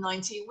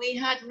 2019, we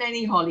had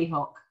many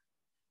hollyhock,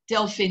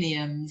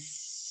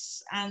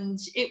 delphiniums, and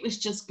it was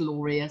just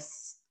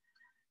glorious.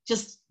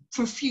 Just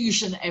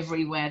profusion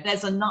everywhere.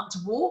 There's a nut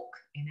walk,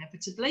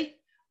 inevitably,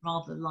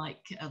 rather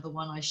like the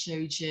one I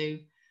showed you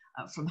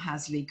from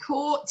Hasley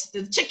Court.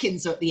 The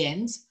chickens are at the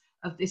end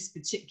of this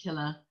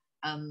particular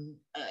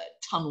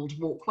tunnelled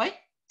walkway.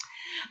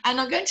 And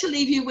I'm going to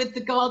leave you with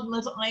the garden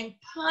that I'm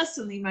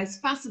personally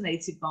most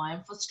fascinated by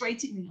and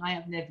frustratingly I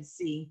have never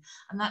seen,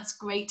 and that's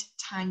Great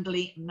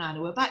Tangley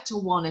Manor. We're back to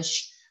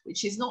Wannish,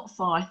 which is not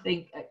far, I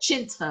think, at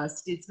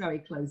Chinthurst. It's very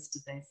close to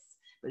this,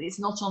 but it's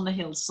not on the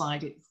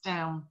hillside. It's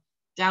down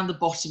the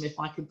bottom, if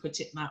I can put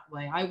it that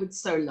way. I would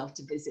so love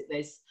to visit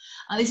this.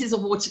 And this is a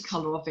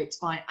watercolour of it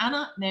by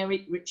Anna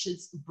Mary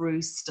Richards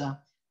Brewster.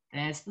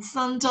 There's the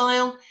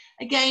sundial.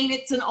 Again,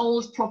 it's an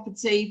old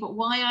property, but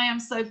why I am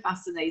so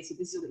fascinated,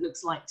 this is what it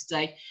looks like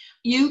today.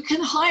 You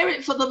can hire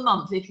it for the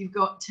month if you've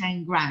got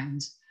 10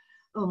 grand.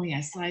 Oh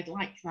yes, I'd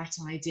like that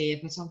idea,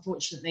 but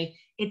unfortunately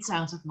it's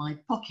out of my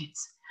pocket.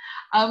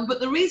 But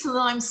the reason that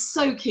I'm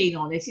so keen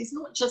on it is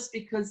not just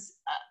because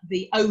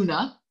the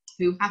owner,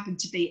 who happened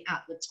to be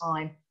at the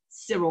time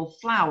Cyril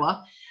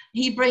Flower,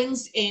 he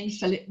brings in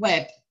Philip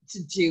Webb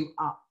to do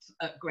up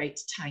at Great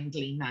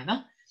Tangley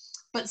Manor.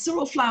 But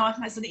Cyril Flower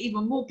has an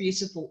even more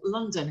beautiful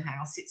London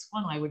house. It's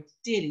one I would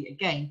dearly,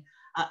 again,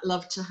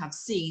 love to have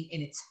seen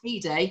in its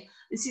heyday.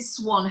 This is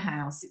Swan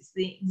House. It's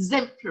the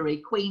exemplary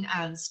Queen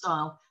Anne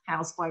style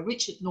house by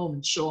Richard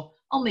Norman Shaw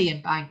on the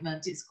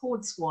embankment. It's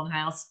called Swan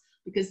House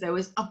because there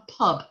was a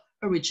pub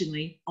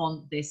originally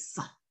on this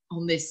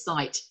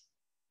site.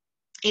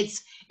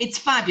 It's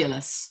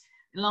fabulous.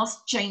 It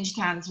last changed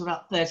hands for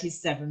about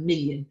 37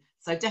 million,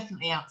 so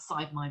definitely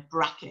outside my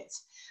bracket.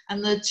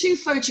 And the two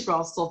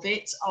photographs of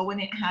it are when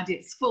it had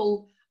its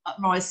full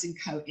Morris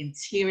 & Co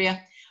interior.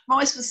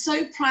 Morris was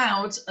so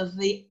proud of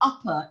the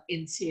upper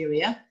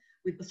interior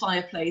with the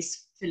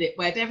fireplace, Philip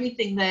Webb,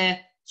 everything there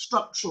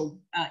structural,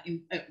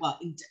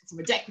 from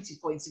a decorative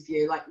point of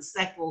view, like the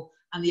settle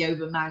and the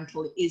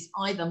overmantel, is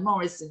either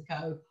Morris &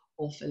 Co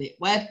or Philip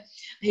Webb.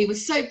 He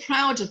was so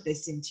proud of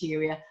this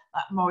interior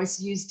that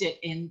Morris used it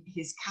in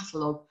his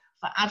catalogue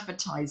for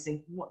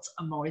advertising what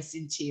a Morris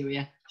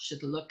interior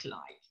should look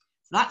like.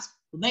 So that's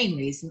the main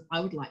reason I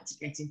would like to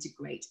get into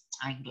Great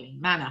Tangley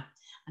Manor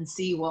and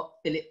see what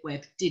Philip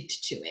Webb did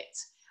to it.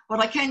 What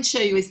I can show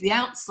you is the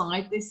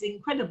outside, this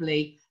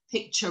incredibly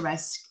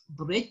picturesque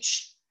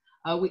bridge,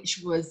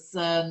 which was,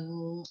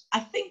 I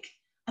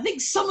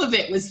think some of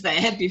it was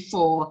there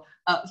before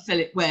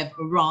Philip Webb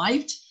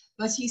arrived,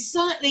 but he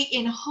certainly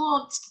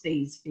enhanced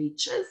these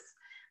features.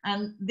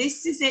 And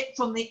this is it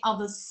from the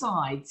other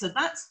side. So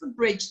that's the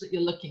bridge that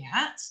you're looking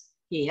at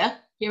here.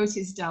 Here it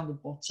is down the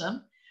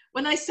bottom.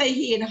 When I say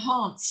he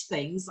enhanced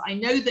things, I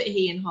know that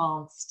he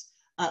enhanced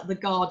the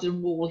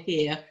garden wall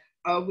here,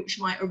 which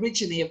might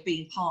originally have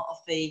been part of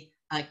the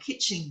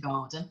kitchen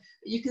garden.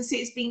 But you can see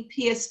it's been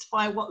pierced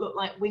by what look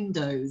like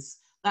windows.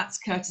 That's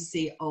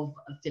courtesy of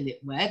Philip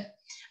Webb.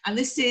 And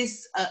this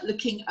is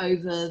looking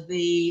over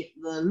the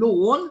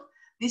lawn.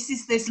 This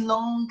is this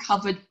long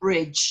covered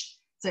bridge.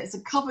 So it's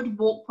a covered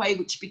walkway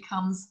which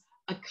becomes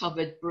a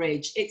covered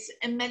bridge. It's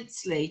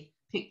immensely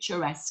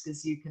picturesque,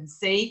 as you can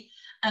see.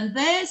 And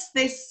there's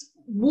this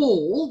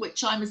wall,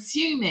 which I'm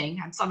assuming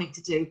had something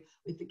to do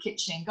with the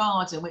kitchen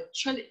garden,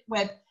 which Philip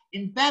Webb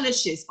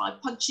embellishes by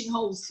punching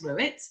holes through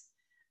it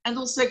and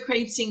also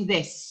creating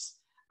this,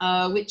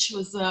 which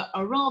was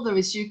a rather,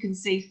 as you can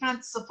see,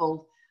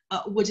 fanciful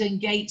wooden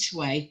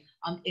gateway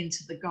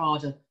into the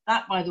garden.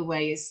 That, by the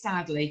way, is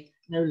sadly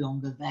no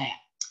longer there.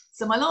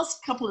 So my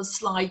last couple of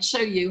slides show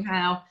you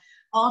how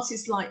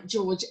artists like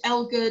George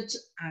Elgood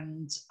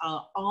and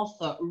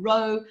Arthur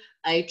Rowe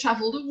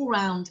travelled all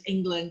around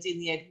England in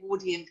the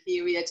Edwardian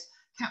period,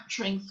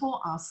 capturing for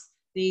us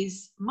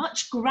these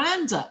much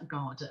grander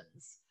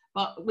gardens,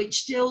 but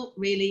which still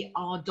really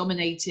are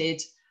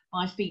dominated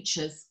by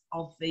features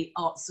of the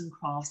arts and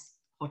crafts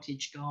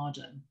cottage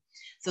garden.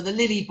 So the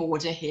lily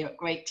border here at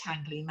Great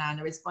Tangley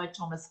Manor is by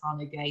Thomas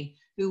Hunn again,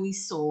 who we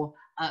saw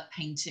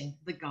painting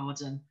the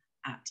garden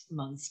at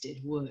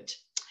Munstead Wood.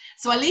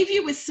 So I leave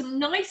you with some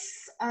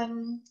nice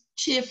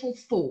cheerful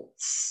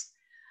thoughts,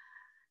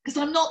 because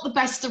I'm not the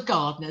best of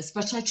gardeners,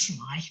 but I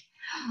try.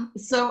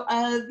 So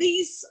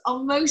these are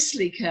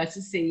mostly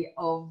courtesy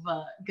of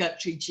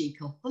Gertrude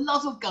Jekyll. The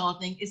love of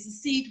gardening is a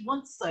seed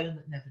once sown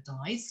that never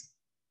dies.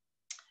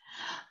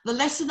 The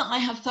lesson that I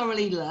have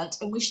thoroughly learnt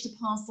and wish to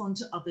pass on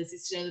to others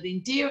is to know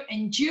the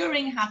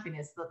enduring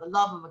happiness that the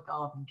love of a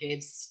garden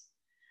gives.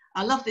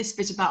 I love this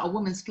bit about a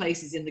woman's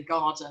place is in the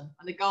garden,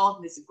 and the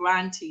garden is a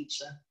grand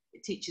teacher.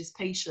 It teaches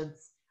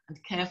patience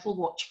and careful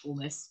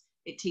watchfulness.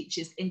 It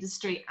teaches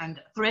industry and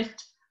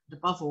thrift, and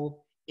above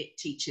all, it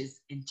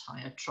teaches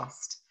entire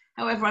trust.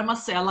 However, I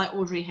must say I like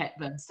Audrey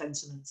Hepburn's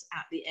sentiment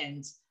at the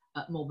end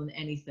more than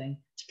anything.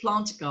 To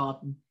plant a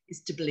garden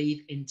is to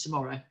believe in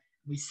tomorrow.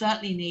 We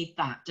certainly need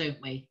that,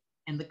 don't we,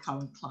 in the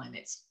current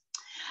climate.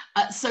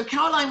 So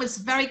Caroline was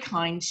very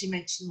kind. She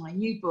mentioned my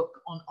new book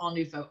on Art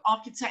Nouveau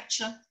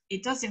architecture.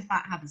 It does in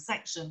fact have a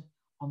section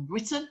on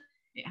Britain.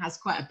 It has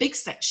quite a big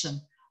section,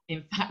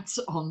 in fact,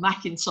 on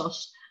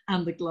Macintosh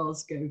and the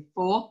Glasgow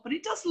Four, but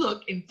it does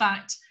look, in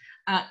fact,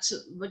 at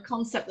the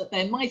concept that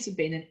there might have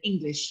been an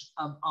English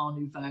Art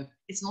Nouveau.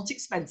 It's not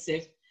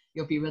expensive.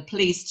 You'll be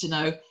pleased to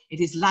know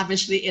it is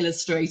lavishly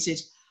illustrated,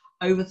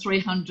 over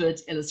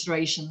 300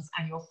 illustrations,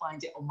 and you'll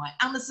find it on my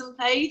Amazon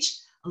page,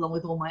 along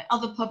with all my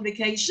other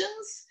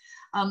publications.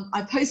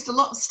 I post a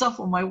lot of stuff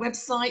on my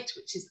website,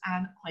 which is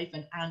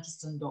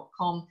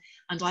anne-anderson.com,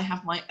 and I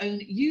have my own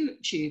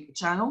YouTube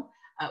channel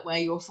where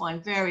you'll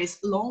find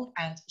various long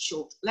and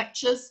short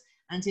lectures.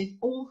 And if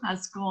all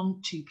has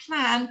gone to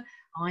plan,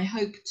 I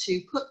hope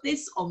to put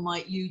this on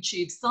my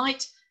YouTube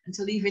site and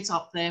to leave it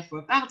up there for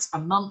about a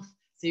month,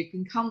 so you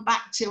can come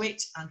back to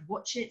it and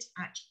watch it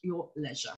at your leisure.